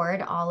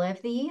record all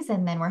of these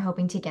and then we're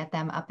hoping to get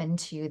them up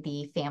into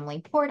the family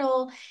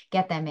portal,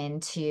 get them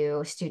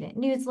into student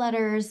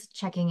newsletters,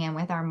 checking in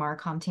with our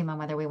Marcom team on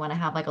whether we want to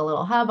have like a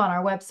little hub on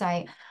our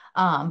website.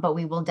 But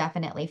we will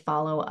definitely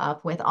follow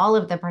up with all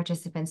of the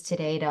participants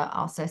today to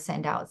also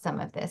send out some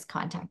of this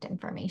contact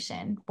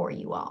information for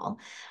you all.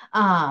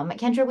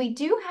 Kendra, we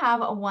do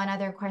have one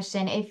other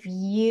question. If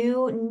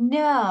you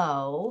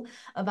know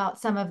about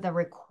some of the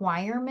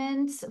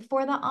requirements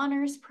for the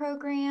honors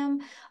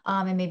program,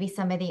 and maybe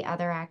some of the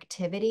other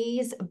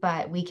activities,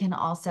 but we can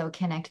also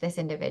connect this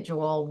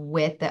individual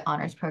with the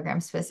honors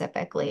program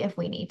specifically if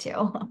we need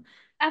to.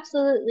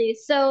 Absolutely.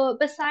 So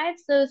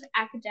besides those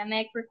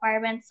academic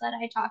requirements that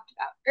I talked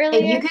about If you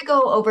earlier, could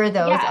go over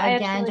those yeah, I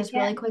again, absolutely just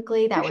really can.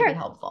 quickly, For that would be sure.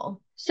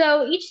 helpful.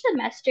 So each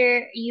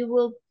semester you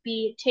will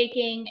be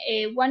taking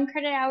a 1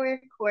 credit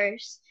hour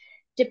course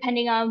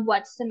depending on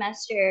what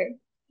semester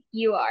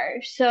you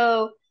are.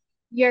 So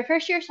your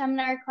first year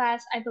seminar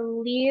class, I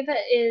believe,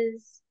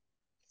 is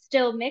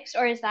still mixed,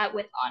 or is that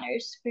with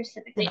honors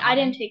specifically? I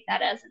didn't take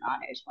that as an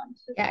honors one.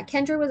 Yeah,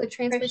 Kendra was a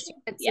transfer First year.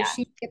 student, so Yeah.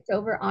 she skipped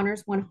over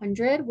Honors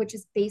 100, which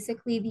is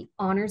basically the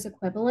honors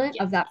equivalent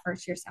Yes. of that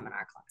first year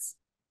seminar class.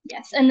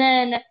 Yes, and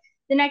then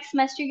the next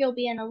semester you'll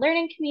be in a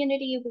learning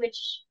community,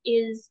 which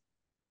is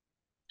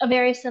a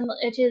very similar.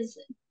 It is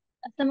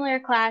a similar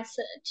class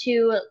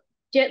to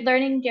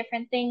learning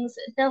different things.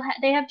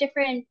 They have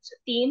different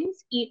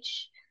themes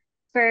each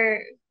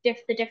for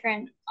the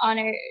different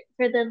honor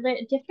for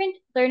the different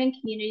learning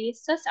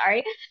communities. So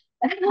sorry.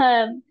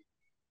 um,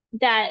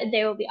 that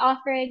they will be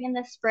offering in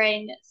the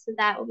spring. So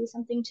that will be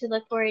something to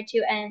look forward to.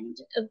 And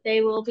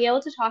they will be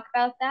able to talk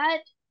about that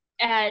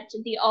at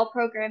the all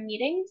program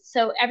meetings.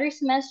 So every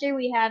semester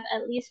we have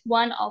at least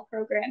one all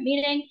program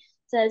meeting. It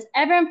says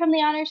everyone from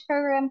the honors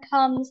program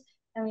comes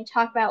and we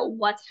talk about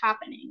what's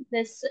happening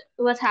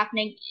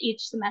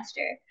each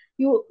semester.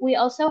 We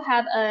also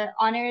have a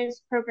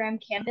honors program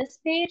canvas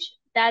page.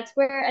 That's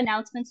where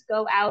announcements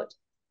go out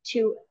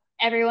to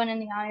everyone in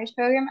the honors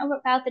program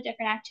about the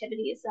different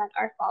activities that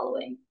are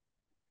following.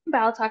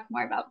 But I'll talk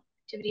more about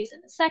activities in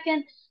a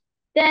second.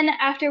 Then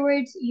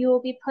afterwards, you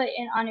will be put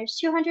in Honors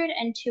 200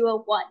 and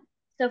 201.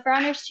 So for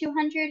Honors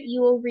 200,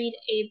 you will read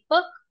a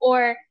book,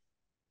 or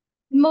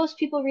most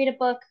people read a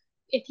book.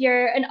 If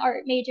you're an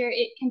art major,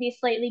 it can be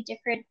slightly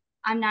different.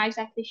 I'm not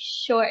exactly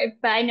sure,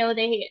 but I know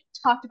they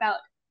talked about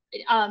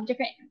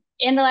different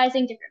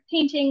analyzing different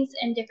paintings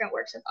and different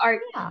works of art.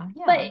 Yeah.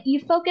 But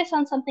you focus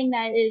on something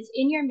that is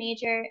in your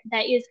major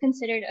that is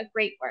considered a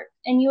great work.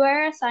 And you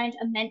are assigned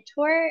a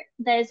mentor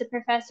that is a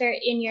professor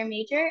in your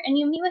major, and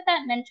you meet with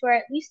that mentor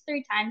at least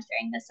 3 times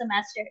during the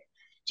semester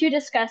to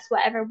discuss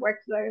whatever work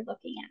you are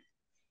looking at.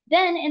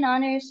 Then in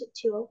Honors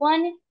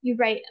 201, you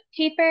write a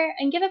paper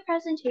and give a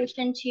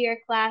presentation to your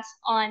class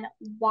on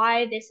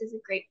why this is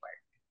a great work.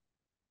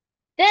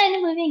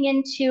 Then moving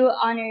into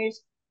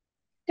Honors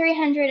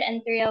 300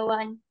 and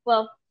 301,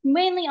 well,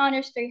 mainly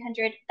Honors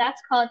 300,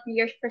 that's called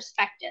your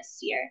prospectus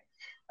year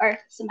or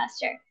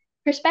semester.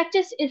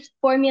 Prospectus is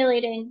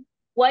formulating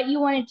what you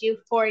want to do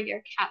for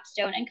your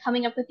capstone and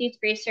coming up with these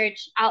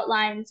research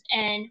outlines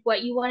and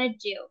what you want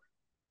to do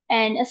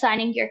and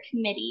assigning your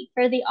committee.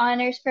 For the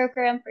honors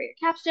program for your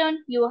capstone,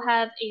 you will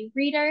have a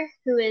reader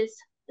who is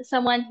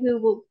someone who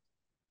will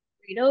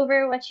read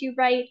over what you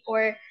write,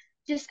 or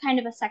just kind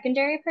of a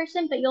secondary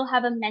person, but you'll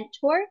have a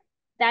mentor.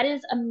 That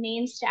is a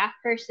main staff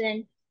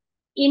person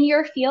in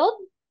your field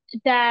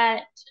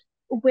that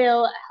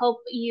will help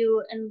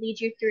you and lead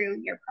you through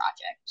your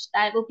project.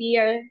 That will be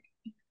your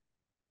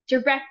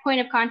direct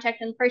point of contact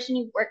and the person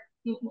you work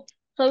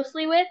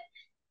closely with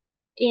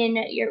in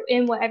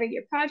whatever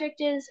your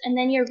project is. And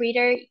then your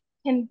reader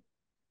can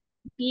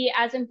be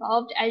as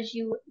involved as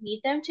you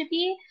need them to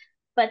be,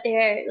 but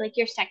they're like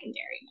your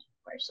secondary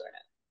mentor, sort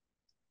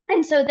of.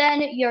 And so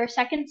then your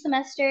second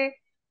semester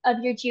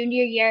of your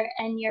junior year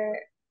and your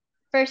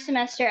first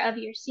semester of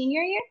your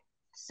senior year,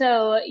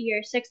 so your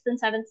 6th and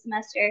 7th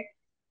semester,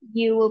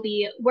 you will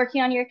be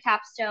working on your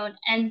capstone,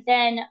 and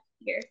then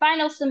your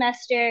final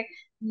semester,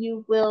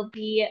 you will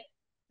be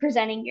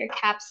presenting your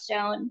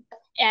capstone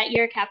at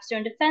your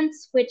capstone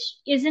defense, which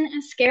isn't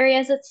as scary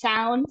as it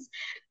sounds,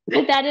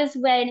 but that is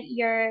when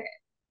you're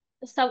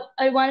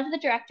one of the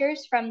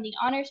directors from the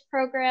honors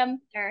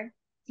program. There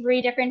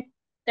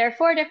are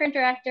 4 different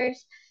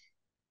directors,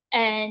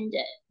 and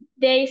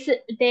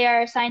they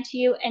are assigned to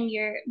you, and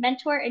your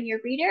mentor and your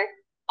reader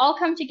all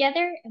come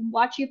together and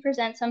watch you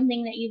present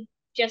something that you've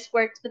just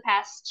worked the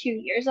past 2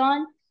 years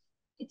on.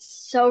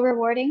 It's so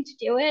rewarding to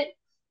do it.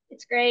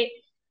 It's great.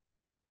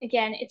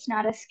 Again, it's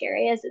not as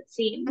scary as it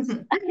seems.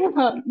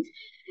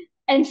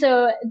 And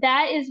so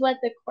that is what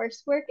the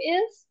coursework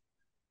is.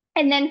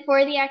 And then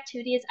for the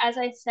activities, as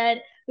I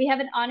said, we have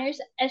an honors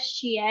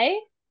SGA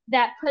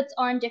that puts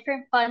on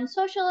different fun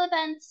social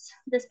events.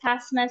 This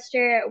past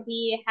semester,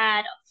 we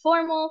had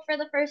formal for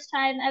the first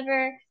time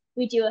ever.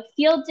 We do a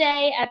field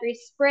day every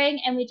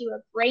spring, and we do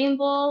a brain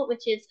bowl,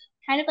 which is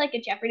kind of like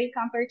a Jeopardy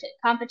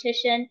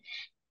competition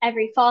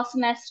every fall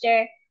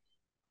semester.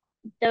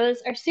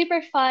 Those are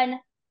super fun.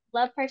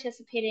 Love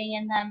participating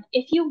in them.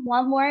 If you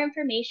want more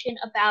information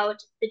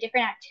about the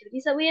different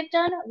activities that we have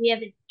done, we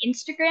have an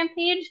Instagram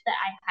page that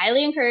I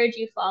highly encourage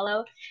you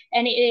follow,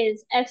 and it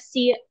is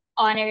FC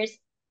Honors.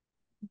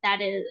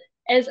 That is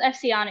as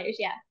FC Honors.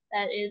 Yeah,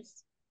 that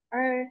is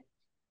our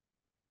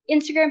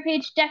Instagram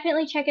page.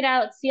 Definitely check it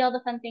out. See all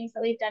the fun things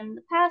that we've done in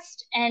the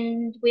past.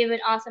 And we have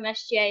an awesome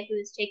SGA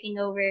who's taking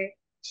over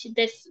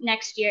this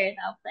next year.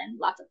 That'll plan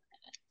lots of fun.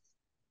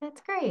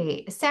 That's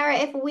great. Sarah,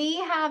 if we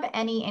have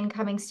any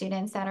incoming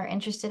students that are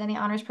interested in the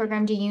honors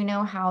program, do you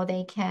know how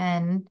they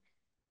can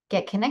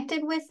get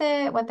connected with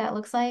it, what that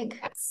looks like?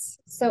 Yes.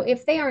 So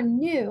if they are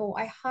new,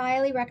 I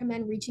highly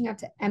recommend reaching out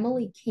to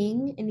Emily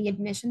King in the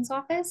admissions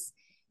office.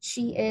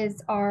 She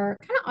is our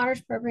kind of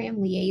honors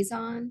program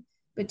liaison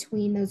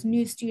between those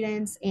new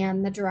students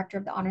and the director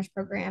of the honors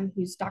program,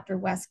 who's Dr.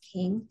 Wes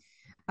King.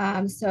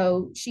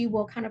 So she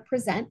will kind of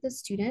present the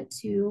student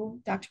to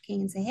Dr.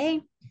 King and say,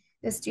 hey,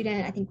 this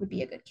student I think would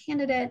be a good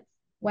candidate.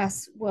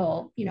 Wes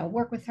will,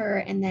 work with her.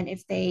 And then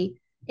if they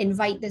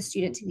invite the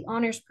student to the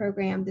honors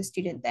program, the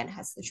student then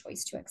has the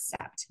choice to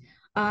accept.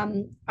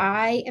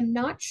 I am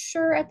not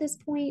sure at this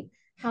point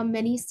how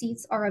many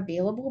seats are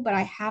available, but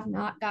I have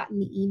not gotten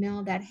the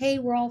email that, hey,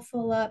 we're all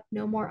full up,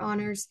 no more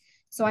honors.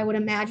 So I would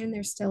imagine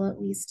there's still at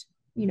least,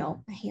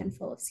 a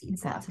handful of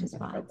seats left in the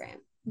program.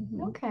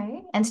 Mm-hmm.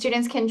 Okay. And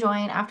students can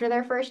join after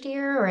their first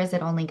year, or is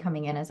it only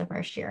coming in as a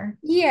first year?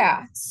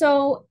 Yeah.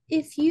 So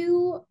if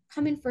you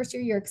come in first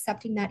year, you're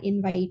accepting that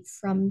invite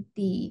from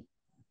the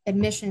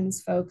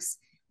admissions folks,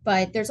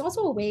 but there's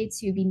also a way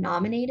to be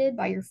nominated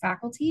by your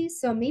faculty.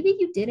 So maybe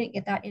you didn't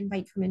get that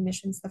invite from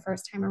admissions the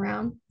first time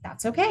around.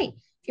 That's okay.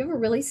 If you have a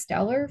really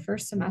stellar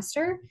first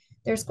semester,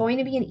 there's going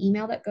to be an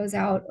email that goes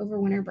out over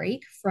winter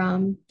break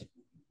from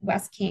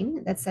Wes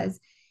King that says,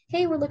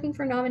 hey, we're looking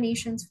for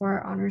nominations for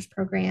our honors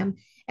program.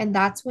 And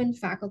that's when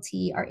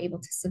faculty are able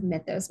to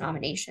submit those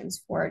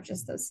nominations for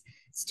just those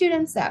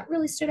students that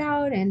really stood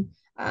out and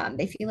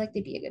they feel like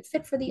they'd be a good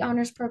fit for the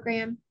honors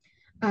program.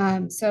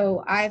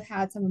 So I've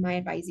had some of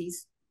my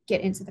advisees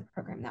get into the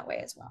program that way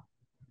as well.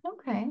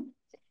 Okay.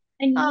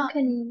 And you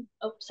can,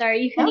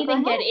 you can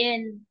even get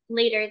in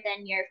later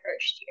than your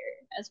first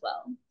year as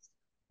well.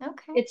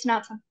 Okay. It's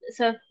not something,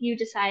 so if you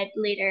decide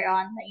later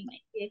on that you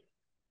might be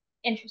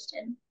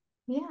interested,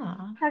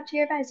 talk to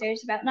your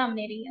advisors about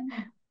nominating you.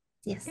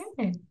 Yes.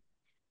 Good.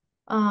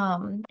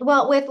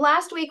 Well, with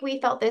last week,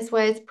 we felt this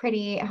was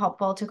pretty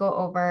helpful to go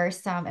over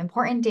some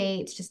important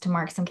dates, just to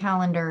mark some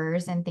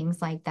calendars and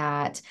things like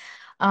that.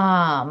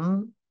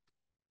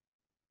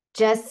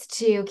 Just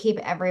to keep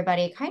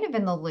everybody kind of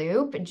in the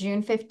loop,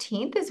 June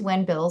 15th is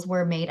when bills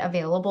were made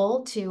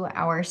available to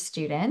our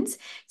students.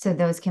 So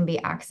those can be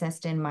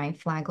accessed in My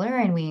Flagler,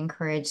 and we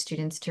encourage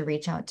students to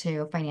reach out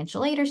to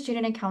financial aid or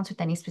student accounts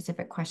with any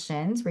specific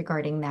questions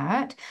regarding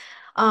that.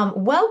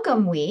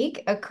 Welcome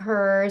Week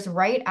occurs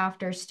right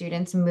after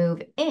students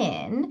move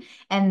in,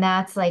 and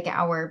that's like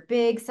our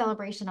big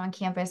celebration on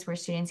campus where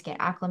students get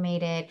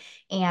acclimated,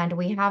 and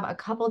we have a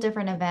couple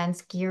different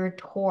events geared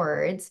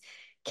towards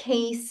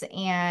case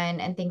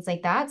and things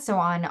like that. So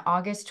on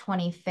August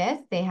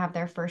 25th, they have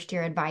their first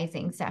year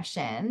advising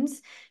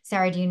sessions.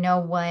 Sarah, do you know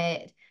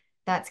what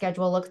that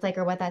schedule looks like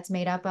or what that's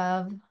made up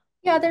of?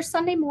 Yeah, there's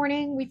Sunday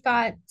morning. We've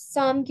got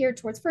some geared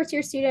towards first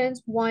year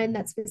students, one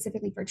that's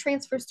specifically for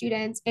transfer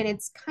students. And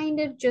it's kind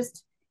of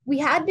just, we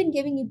had been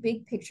giving you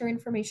big picture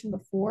information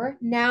before.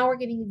 Now we're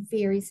giving you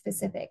very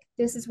specific.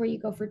 This is where you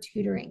go for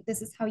tutoring.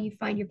 This is how you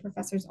find your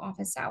professor's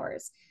office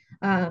hours.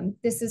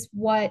 This is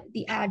what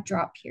the add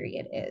drop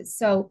period is.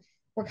 So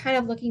we're kind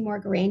of looking more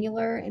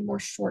granular and more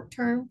short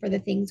term for the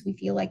things we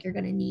feel like you're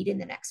going to need in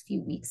the next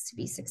few weeks to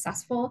be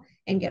successful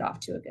and get off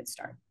to a good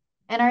start.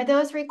 And are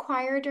those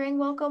required during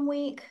Welcome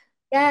Week?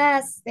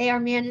 Yes, they are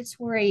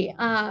mandatory.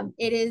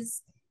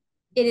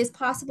 It is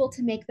possible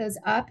to make those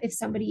up if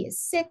somebody is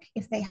sick,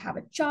 if they have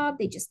a job,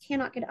 they just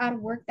cannot get out of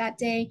work that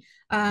day.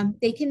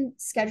 They can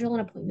schedule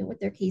an appointment with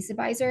their case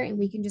advisor and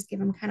we can just give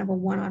them kind of a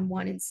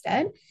one-on-one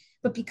instead.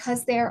 But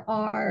because there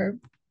are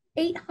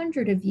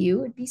 800 of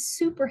you, it'd be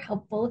super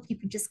helpful if you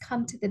could just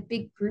come to the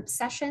big group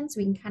session so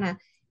we can kind of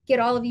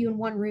get all of you in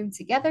one room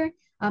together.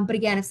 But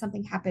again, if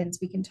something happens,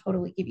 we can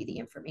totally give you the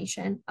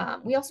information.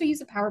 We also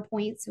use a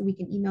PowerPoint, so we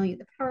can email you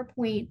the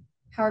PowerPoint,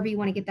 however you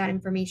want to get that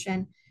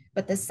information.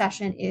 But the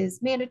session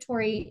is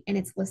mandatory and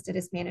it's listed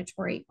as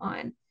mandatory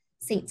on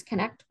Saints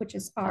Connect, which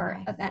is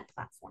our event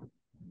platform.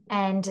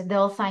 And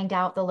they'll find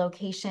out the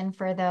location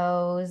for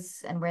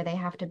those and where they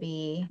have to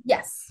be.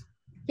 Yes.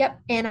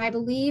 Yep. And I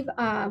believe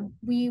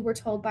we were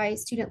told by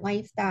Student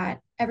Life that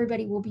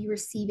everybody will be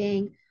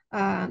receiving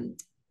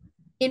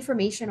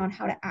information on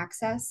how to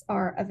access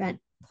our event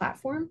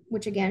platform,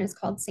 which again is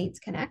called Saints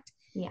Connect.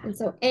 Yeah. And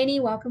so any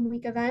Welcome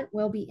Week event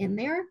will be in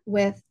there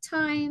with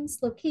times,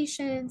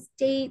 locations,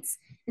 dates.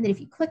 And then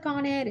if you click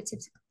on it, it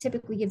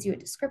typically gives you a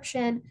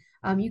description.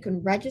 You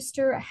can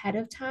register ahead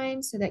of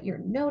time so that you're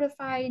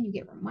notified and you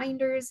get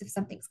reminders if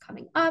something's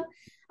coming up.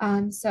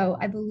 So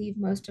I believe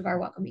most of our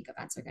Welcome Week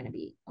events are going to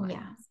be on.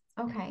 Yeah.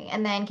 Okay.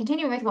 And then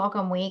continuing with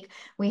Welcome Week,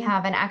 we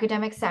have an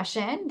academic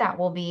session that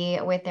will be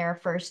with their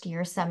first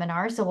year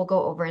seminar. So we'll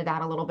go over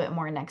that a little bit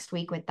more next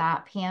week with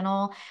that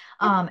panel.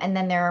 And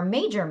then there are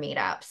major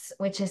meetups,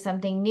 which is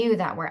something new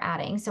that we're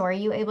adding. So are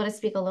you able to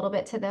speak a little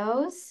bit to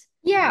those?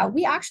 Yeah,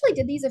 we actually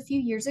did these a few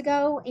years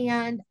ago,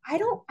 and I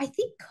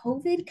think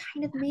COVID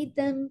kind of made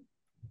them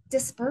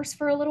disperse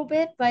for a little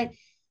bit, but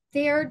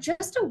they're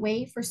just a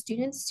way for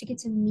students to get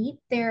to meet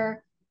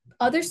their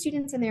other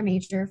students in their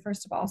major,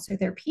 first of all, so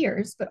their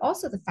peers, but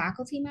also the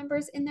faculty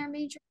members in their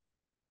major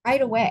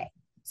right away.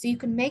 So you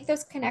can make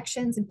those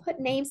connections and put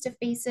names to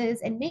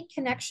faces and make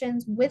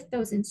connections with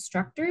those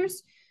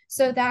instructors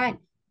so that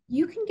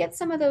you can get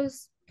some of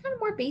those kind of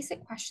more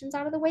basic questions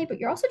out of the way, but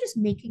you're also just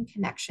making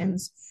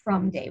connections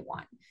from day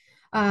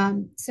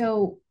one.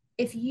 So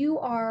if you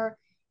are,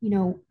 you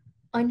know,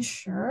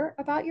 unsure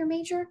about your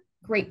major,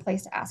 great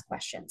place to ask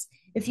questions.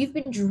 If you've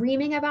been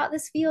dreaming about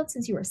this field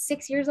since you were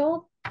 6 years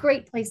old,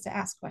 great place to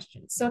ask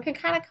questions. So it can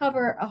kind of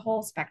cover a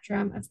whole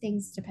spectrum of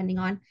things depending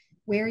on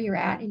where you're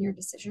at in your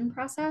decision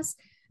process.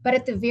 But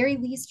at the very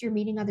least, you're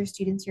meeting other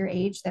students your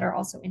age that are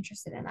also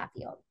interested in that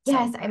field.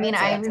 Yes, So I I mean, would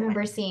say I that's a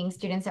remember win. seeing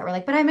students that were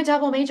like, but I'm a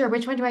double major,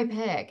 which one do I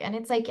pick? And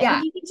it's like, I mean,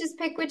 Yeah, you can just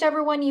pick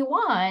whichever one you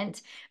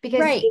want because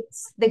right.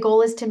 it's the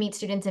goal is to meet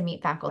students and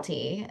meet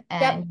faculty, Yep.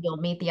 and you'll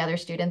meet the other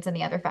students and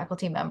the other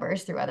faculty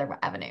members through other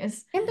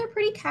avenues. And they're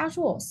pretty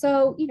casual.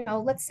 So,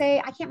 let's say,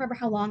 I can't remember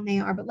how long they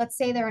are, but let's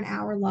say they're an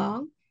hour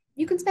long.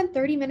 You can spend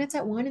 30 minutes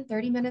at one and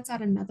 30 minutes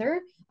at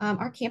another.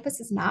 Our campus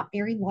is not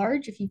very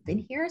large if you've been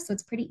here, so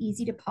it's pretty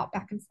easy to pop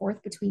back and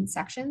forth between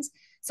sections.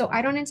 So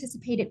I don't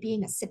anticipate it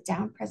being a sit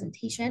down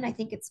presentation. I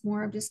think it's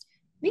more of just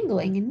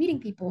mingling and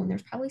meeting people, and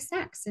there's probably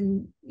snacks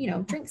and,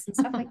 drinks and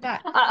stuff like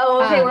that.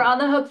 Oh, okay, we're Um, on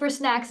the hook for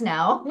snacks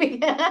now.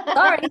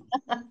 sorry.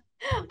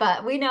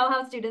 But we know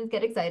how students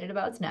get excited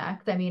about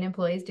snacks. I mean,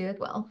 employees do as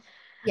well.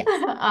 Yes.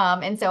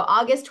 And so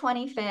August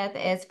 25th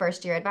is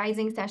first year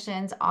advising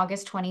sessions.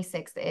 August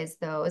 26th is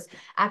those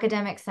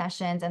academic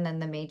sessions and then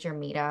the major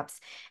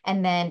meetups.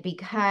 And then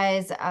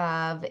because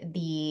of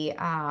the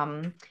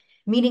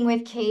meeting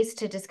with Case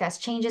to discuss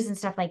changes and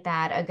stuff like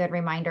that, a good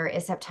reminder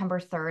is September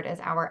 3rd is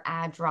our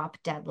add drop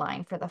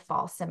deadline for the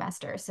fall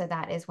semester. So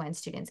that is when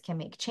students can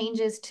make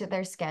changes to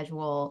their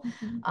schedule.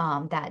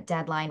 Mhm. That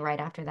deadline right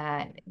after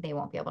that, they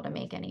won't be able to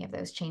make any of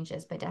those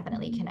changes, but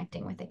definitely Mhm.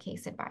 connecting with a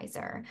Case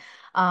advisor.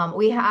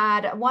 We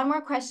had one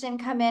more question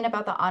come in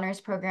about the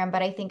honors program,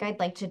 but I think I'd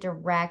like to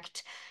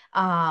direct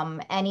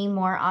any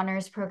more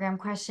honors program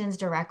questions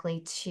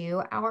directly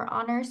to our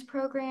honors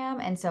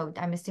program. And so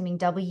I'm assuming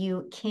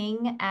W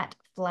King at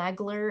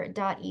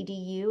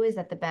flagler.edu. Is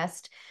that the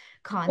best Or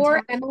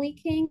contact? Emily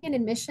King in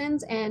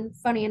admissions, and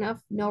funny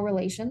enough, no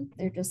relation.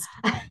 They're just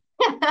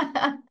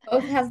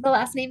both has the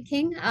last name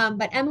King,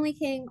 but Emily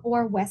King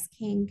or Wes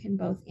King can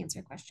both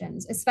answer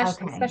questions,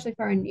 especially Okay. especially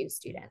for our new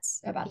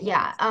students about the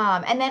Yeah.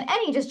 honors. And then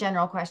any just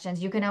general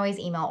questions, you can always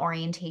email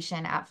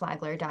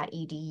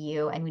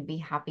orientation@flagler.edu, and we'd be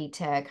happy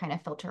to kind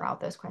of filter out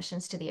those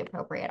questions to the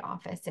appropriate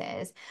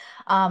offices.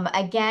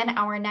 Again,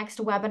 our next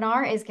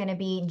webinar is going to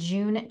be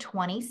June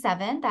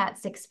 27th at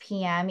 6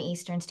 p.m.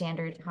 Eastern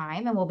Standard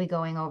Time, and we'll be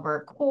going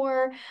over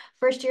core,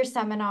 first year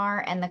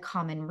seminar, and the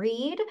common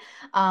read.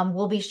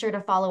 We'll be sure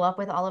to follow up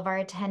with all of our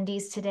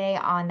attendees today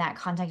on that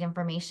contact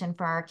information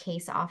for our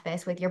case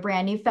office with your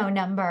brand new phone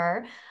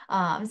number.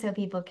 So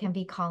people can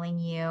be calling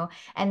you.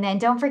 And then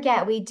don't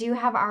forget, we do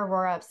have our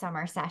Roar Up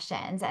Summer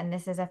Sessions, and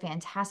this is a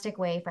fantastic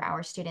way for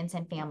our students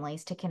and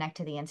families to connect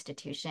to the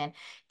institution,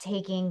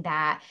 taking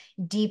that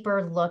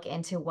deeper look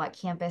into what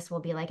campus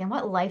will be like and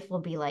what life will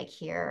be like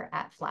here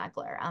at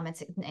Flagler.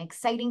 It's an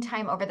exciting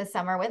time over the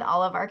summer with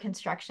all of our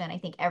construction. I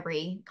think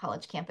every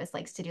college campus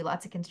likes to do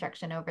lots of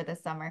construction over the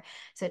summer,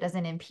 so it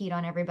doesn't impede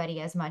on everybody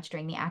as much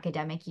during the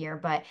academic year,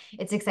 but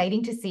it's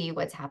exciting to see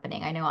what's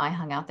happening. I know I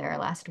hung out there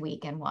last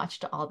week and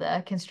watched all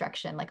the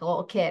construction like a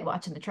little kid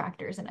watching the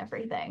tractors and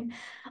everything.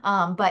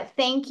 But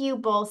thank you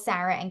both,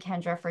 Sarah and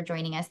Kendra, for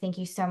joining us. Thank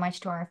you so much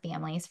to our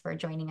families for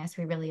joining us.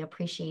 We really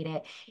appreciate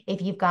it. If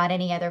you've got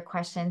any other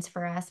questions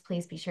for us,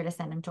 please be sure to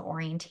send them to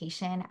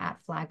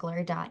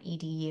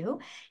orientation@flagler.edu,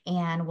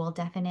 and we'll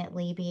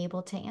definitely be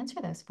able to answer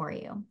those for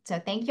you. So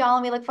thank you all,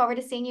 and we look forward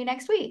to seeing you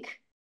next week.